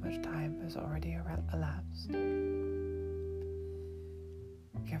far too much time has already elapsed.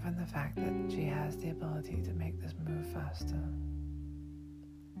 Given the fact that she has the ability to make this move faster,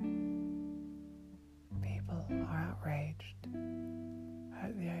 people are outraged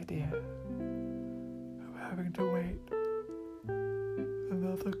at the idea of having to wait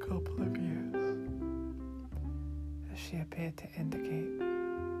another couple of years, as she appeared to indicate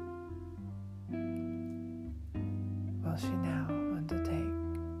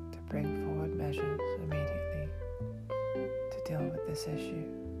this issue.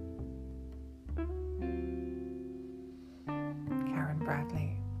 Karen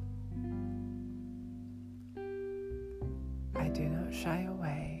Bradley. I do not shy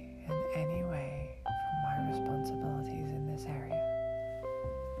away in any way from my responsibilities in this area,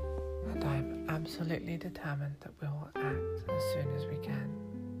 and I am absolutely determined that we will act as soon as we can.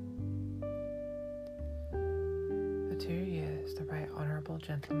 The 2 years the Right Honourable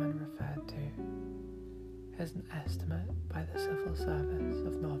Gentleman referred to is an estimate by the Civil Service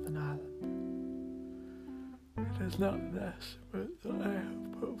of Northern Ireland. It is not an estimate that I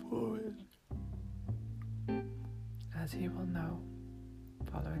have put forward. As he will know,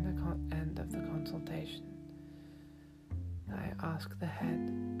 following the end of the consultation, I ask the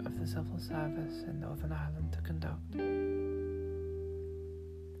head of the Civil Service in Northern Ireland to conduct. A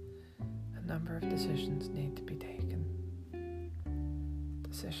number of decisions need to be taken.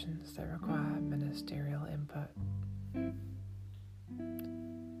 Decisions that require ministerial input.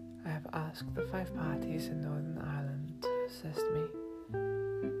 I have asked the 5 parties in Northern Ireland to assist me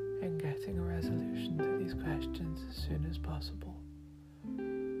in getting a resolution to these questions as soon as possible,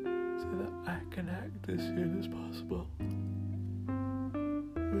 so that I can act as soon as possible,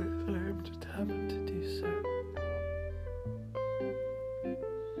 because I am determined to do so.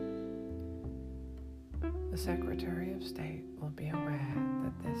 The Secretary of State will be aware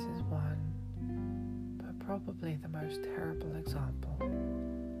that this is one, but probably the most terrible example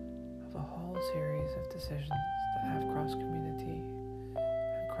of a whole series of decisions that have cross-community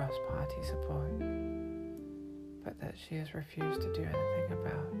and cross-party support, but that she has refused to do anything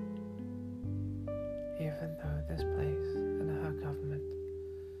about, even though this place and her government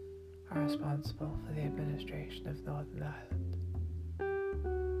are responsible for the administration of Northern Ireland.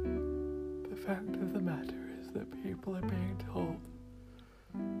 The fact of the matter is that people are being told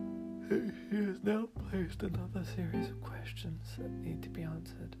that she has now placed another series of questions that need to be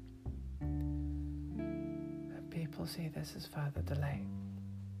answered, and people see this as further delay.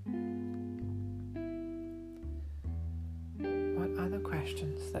 What are the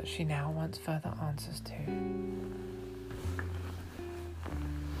questions that she now wants further answers to?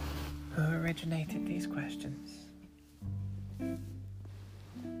 Who originated these questions?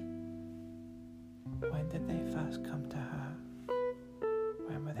 When did they first come to her?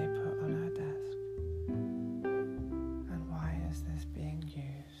 When were they put on her desk? And why is this being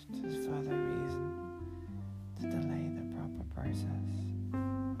used as further reason to delay the proper process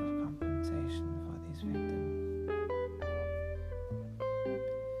of compensation for these victims?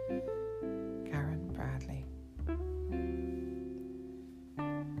 Karen Bradley.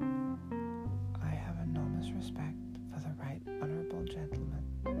 I have enormous respect for the Right Honourable Gentleman.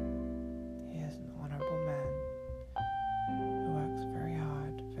 He is an honourable man who works very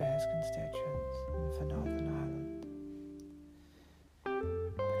hard for his constituents and for Northern Ireland.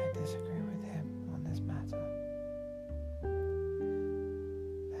 But I disagree with him on this matter.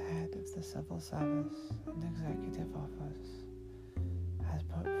 The head of the Civil Service and Executive Office has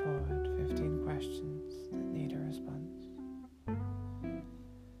put forward 15 questions that need a response.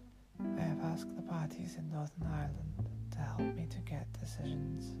 I have asked the parties in Northern Ireland to help me to get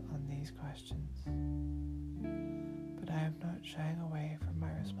decisions on these questions, but I am not shying away from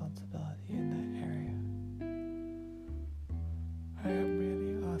my responsibility in that area. I am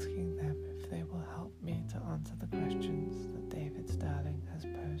merely asking them if they will help me to answer the questions that David Sterling has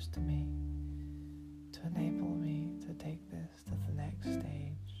posed to me, to enable me to take this to the next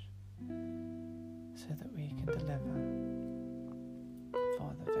stage, so that we can deliver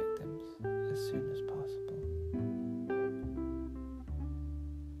for the victims as soon as possible.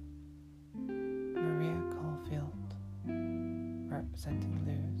 Maria Caulfield, representing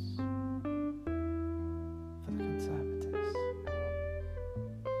Lewes for the Conservatives.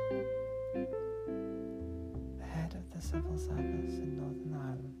 The head of the Civil Service in Northern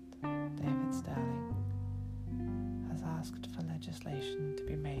Ireland, David Sterling, has asked for legislation to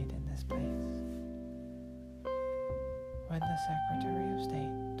be made in this place. When the Secretary of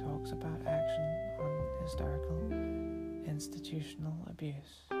State talks about action on historical institutional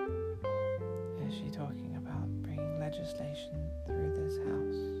abuse, is she talking about bringing legislation through this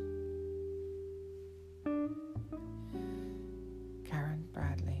House? Karen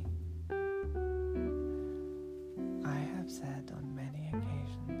Bradley. I have said on many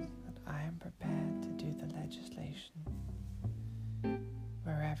occasions that I am prepared to do the legislation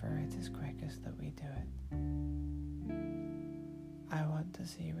wherever it is quickest that we do it. I want to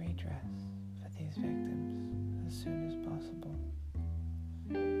see redress for these victims as soon as possible.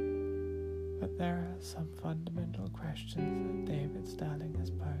 But there are some fundamental questions that David Sterling has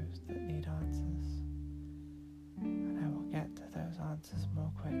posed that need answers, and I will get to those answers answers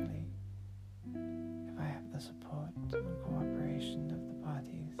more quickly if I have the support and cooperation of the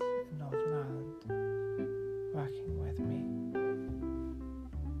parties in Northern Ireland working with me.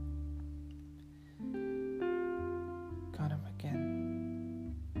 Conor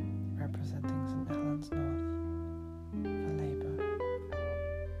McGinn, representing St Helens North for Labour.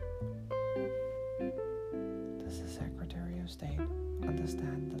 Does the Secretary of State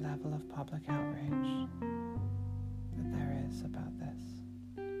understand the level of public outrage that there is about this?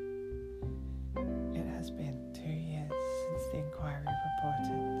 It has been 2 years since the inquiry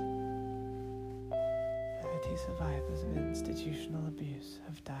reported 30 survivors of institutional abuse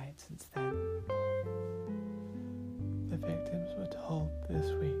have died since then. The victims were told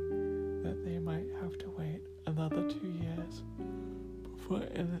this week that they might have to wait another 2 years before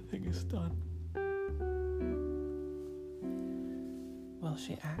anything is done. Will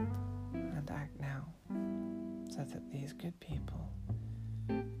she act, and act now, so that these good people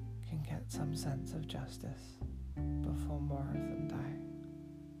can get some sense of justice before more of them die?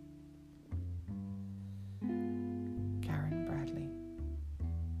 Karen Bradley.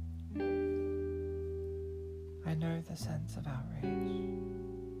 I know the sense of outrage.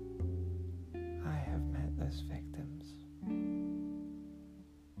 I have met those victims.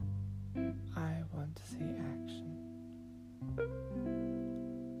 I want to see action.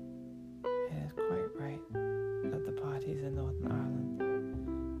 It is quite right that the parties in Northern Ireland,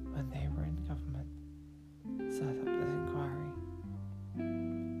 when they were in government, set up this inquiry.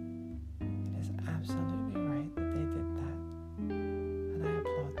 It is absolutely right that they did that, and I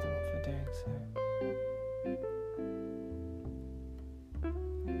applaud them for doing so.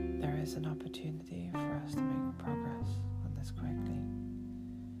 There is an opportunity for us to make progress on this quickly,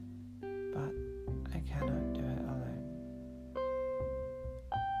 but I cannot do it alone.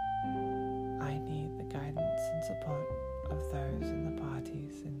 I need the guidance and support of those in the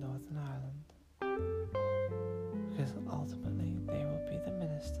parties in Northern Ireland, because ultimately they will be the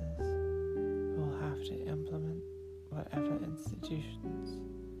ministers who will have to implement whatever institutions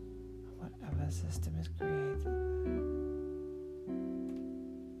and whatever system is created.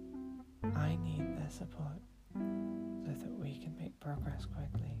 I need their support so that we can make progress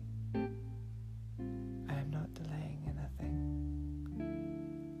quickly. I am not delaying anything.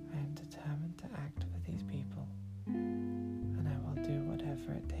 I am determined to act for these people, and I will do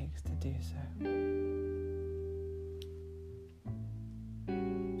whatever it takes to do so.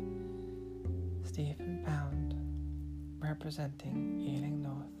 Stephen Pound, representing Ealing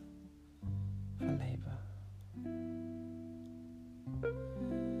North for Labour.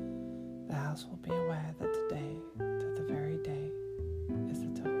 The House will be aware that today, to the very day, is the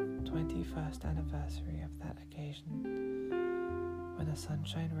 21st anniversary of that occasion when a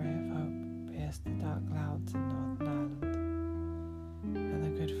sunshine ray of hope pierced the dark clouds in Northern Ireland and the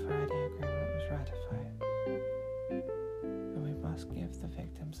Good Friday Agreement was ratified. And we must give the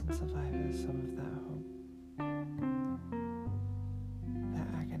victims and survivors some of that hope. Their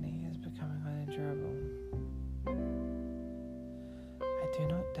agony is becoming unendurable. I do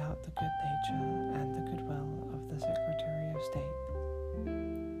not doubt the good nature and the goodwill of the Secretary of State.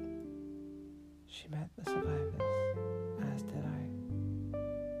 She met the survivors, as did I.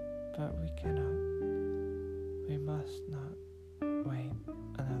 But we cannot, we must not wait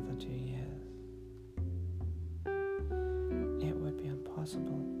another 2 years. It would be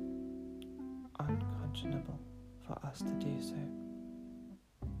impossible, unconscionable for us to do so.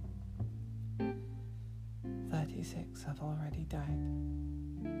 36 have already died.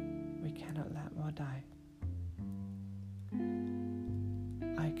 We cannot let more die.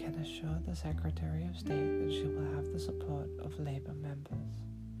 I can assure the Secretary of State that she will have the support of Labour members.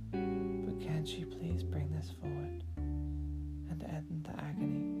 But can she please bring this forward and end the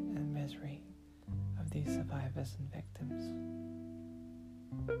agony and misery of these survivors and victims?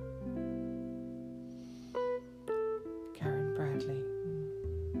 Karen Bradley.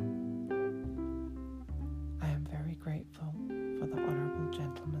 I am very grateful for the Honourable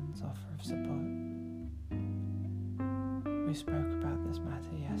Gentleman's offer of support. We spoke about this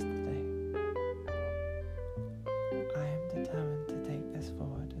matter yesterday. I am determined to take this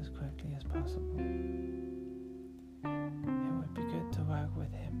forward as quickly as possible. It would be good to work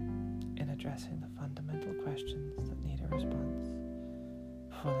with him in addressing the fundamental questions that need a response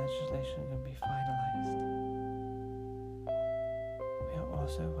before legislation can be finalised. We are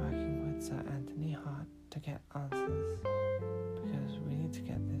also working with Sir Anthony Hart to get answers, because we need to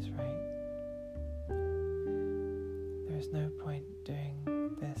get this right. There is no point doing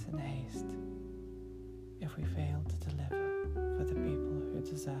this in haste if we fail to deliver for the people who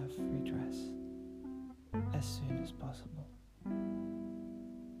deserve redress as soon as possible.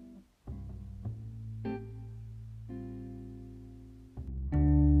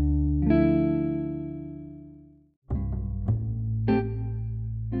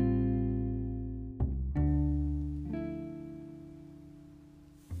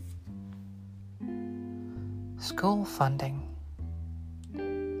 School Funding,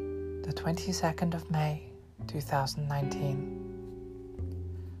 the 22nd of May,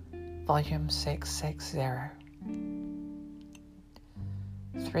 2019, Volume 660,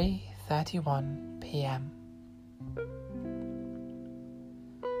 3:31 p.m.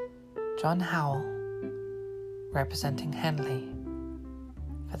 John Howell, representing Henley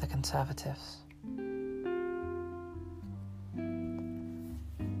for the Conservatives.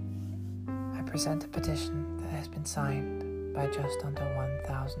 I present a petition that has been signed by just under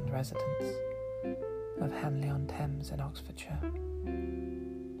 1,000 residents of Henley-on-Thames in Oxfordshire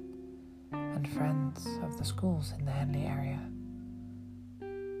and friends of the schools in the Henley area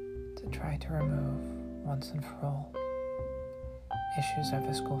to try to remove, once and for all, issues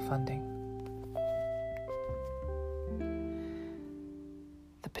over school funding.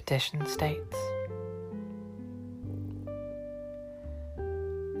 The petition states,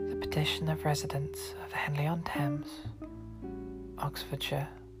 the petition of residents of Henley-on-Thames, Oxfordshire,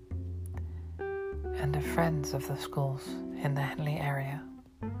 and of friends of the schools in the Henley area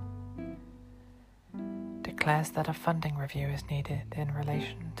declares that a funding review is needed in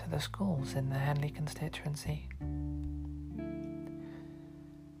relation to the schools in the Henley constituency.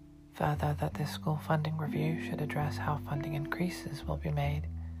 Further, that this school funding review should address how funding increases will be made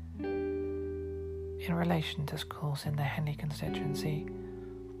in relation to schools in the Henley constituency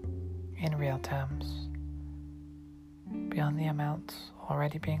in real terms, beyond the amounts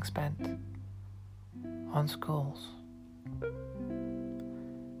already being spent on schools,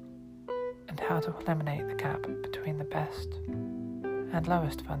 and how to eliminate the gap between the best and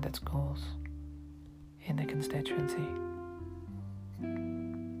lowest funded schools in the constituency.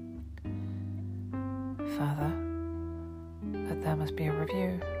 Further, that there must be a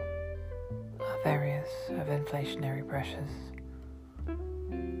review of areas of inflationary pressures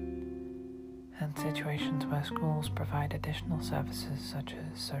and situations where schools provide additional services such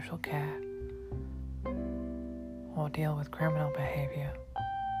as social care or deal with criminal behaviour,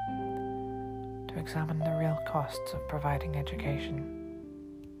 to examine the real costs of providing education.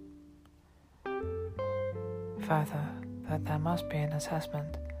 Further, that there must be an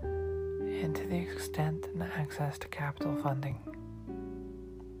assessment into the extent and access to capital funding.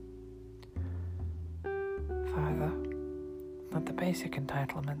 Further, that the basic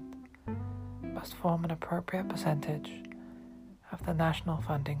entitlement must form an appropriate percentage of the national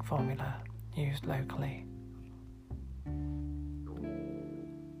funding formula used locally.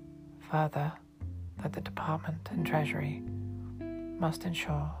 Further, that the Department and Treasury must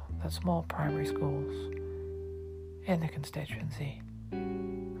ensure that small primary schools in the constituency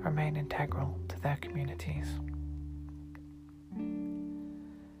remain integral to their communities.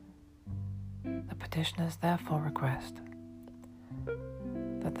 The petitioners therefore request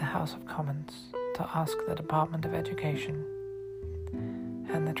that the House of Commons to ask the Department of Education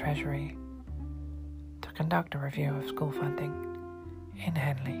and the Treasury to conduct a review of school funding in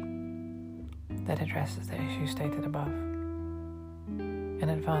Henley that addresses the issue stated above in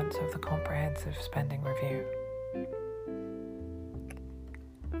advance of the comprehensive spending review,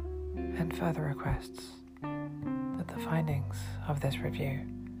 and further requests that the findings of this review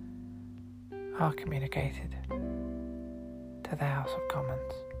are communicated to the House of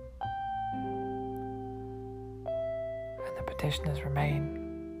Commons, and the petitioners remain,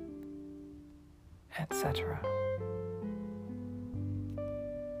 etc.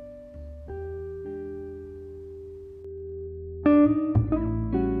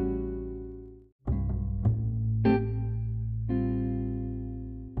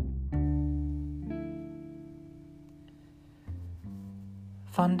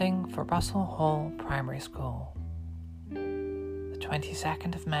 Funding for Russell Hall Primary School, the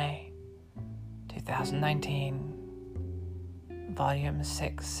 22nd of May, 2019, Volume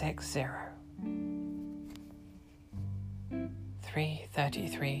 660,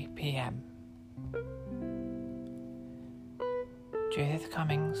 3:33 p.m. Judith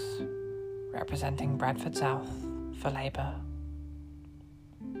Cummings, representing Bradford South for Labour.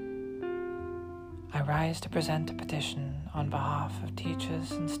 I rise to present a petition on behalf of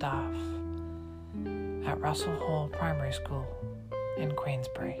teachers and staff at Russell Hall Primary School in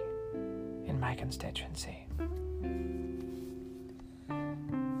Queensbury, in my constituency.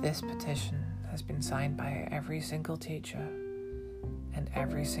 This petition has been signed by every single teacher and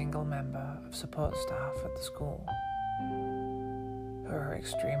every single member of support staff at the school, who are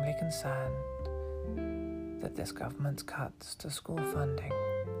extremely concerned that this government's cuts to school funding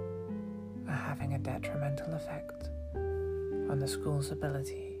are having a detrimental effect on the school's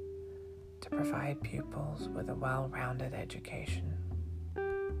ability to provide pupils with a well-rounded education.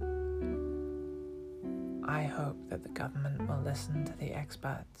 I hope that the government will listen to the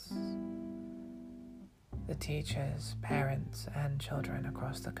experts, the teachers, parents, and children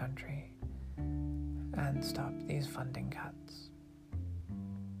across the country, and stop these funding cuts.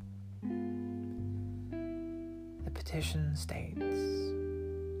 The petition states,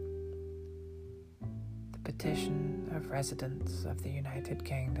 "The petition of residents of the United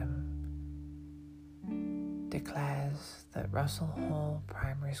Kingdom declares that Russell Hall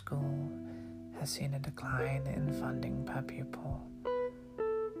Primary School has seen a decline in funding per pupil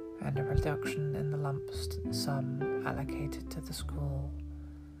and a reduction in the lump sum allocated to the school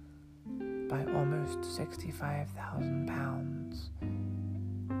by almost £65,000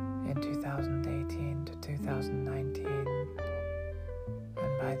 in 2018 to 2019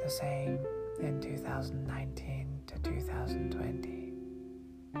 and by the same in 2019 to 2020.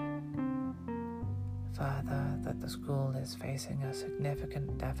 Further, that the school is facing a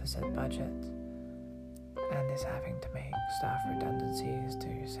significant deficit budget and is having to make staff redundancies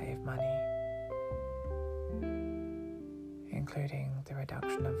to save money, including the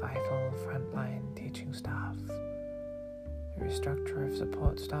reduction of vital frontline teaching staff, the restructure of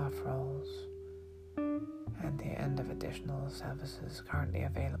support staff roles, and the end of additional services currently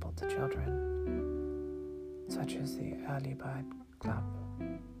available to children, such as the Early Bird Club."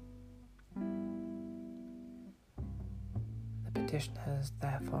 The petitioners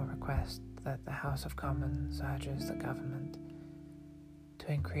therefore request that the House of Commons urges the government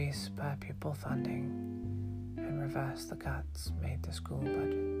to increase per pupil funding and reverse the cuts made to school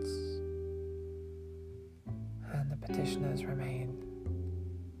budgets. And the petitioners remain,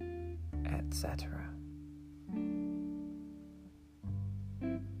 etc.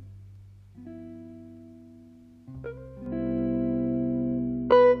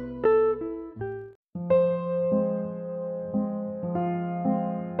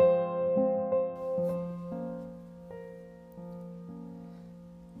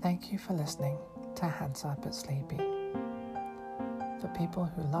 Thank you for listening to Hansard but Sleepy, for people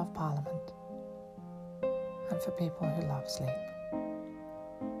who love Parliament and for people who love sleep.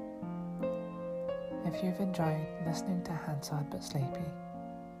 If you've enjoyed listening to Hansard but Sleepy,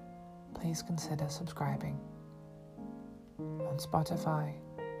 please consider subscribing on Spotify,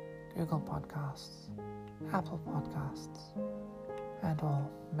 Google Podcasts, Apple Podcasts, and all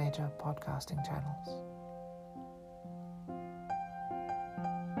major podcasting channels.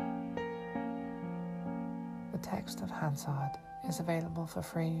 The text of Hansard is available for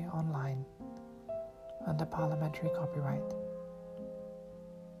free online under parliamentary copyright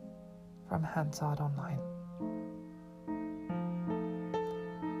from Hansard Online.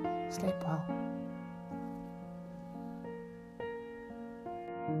 Sleep well.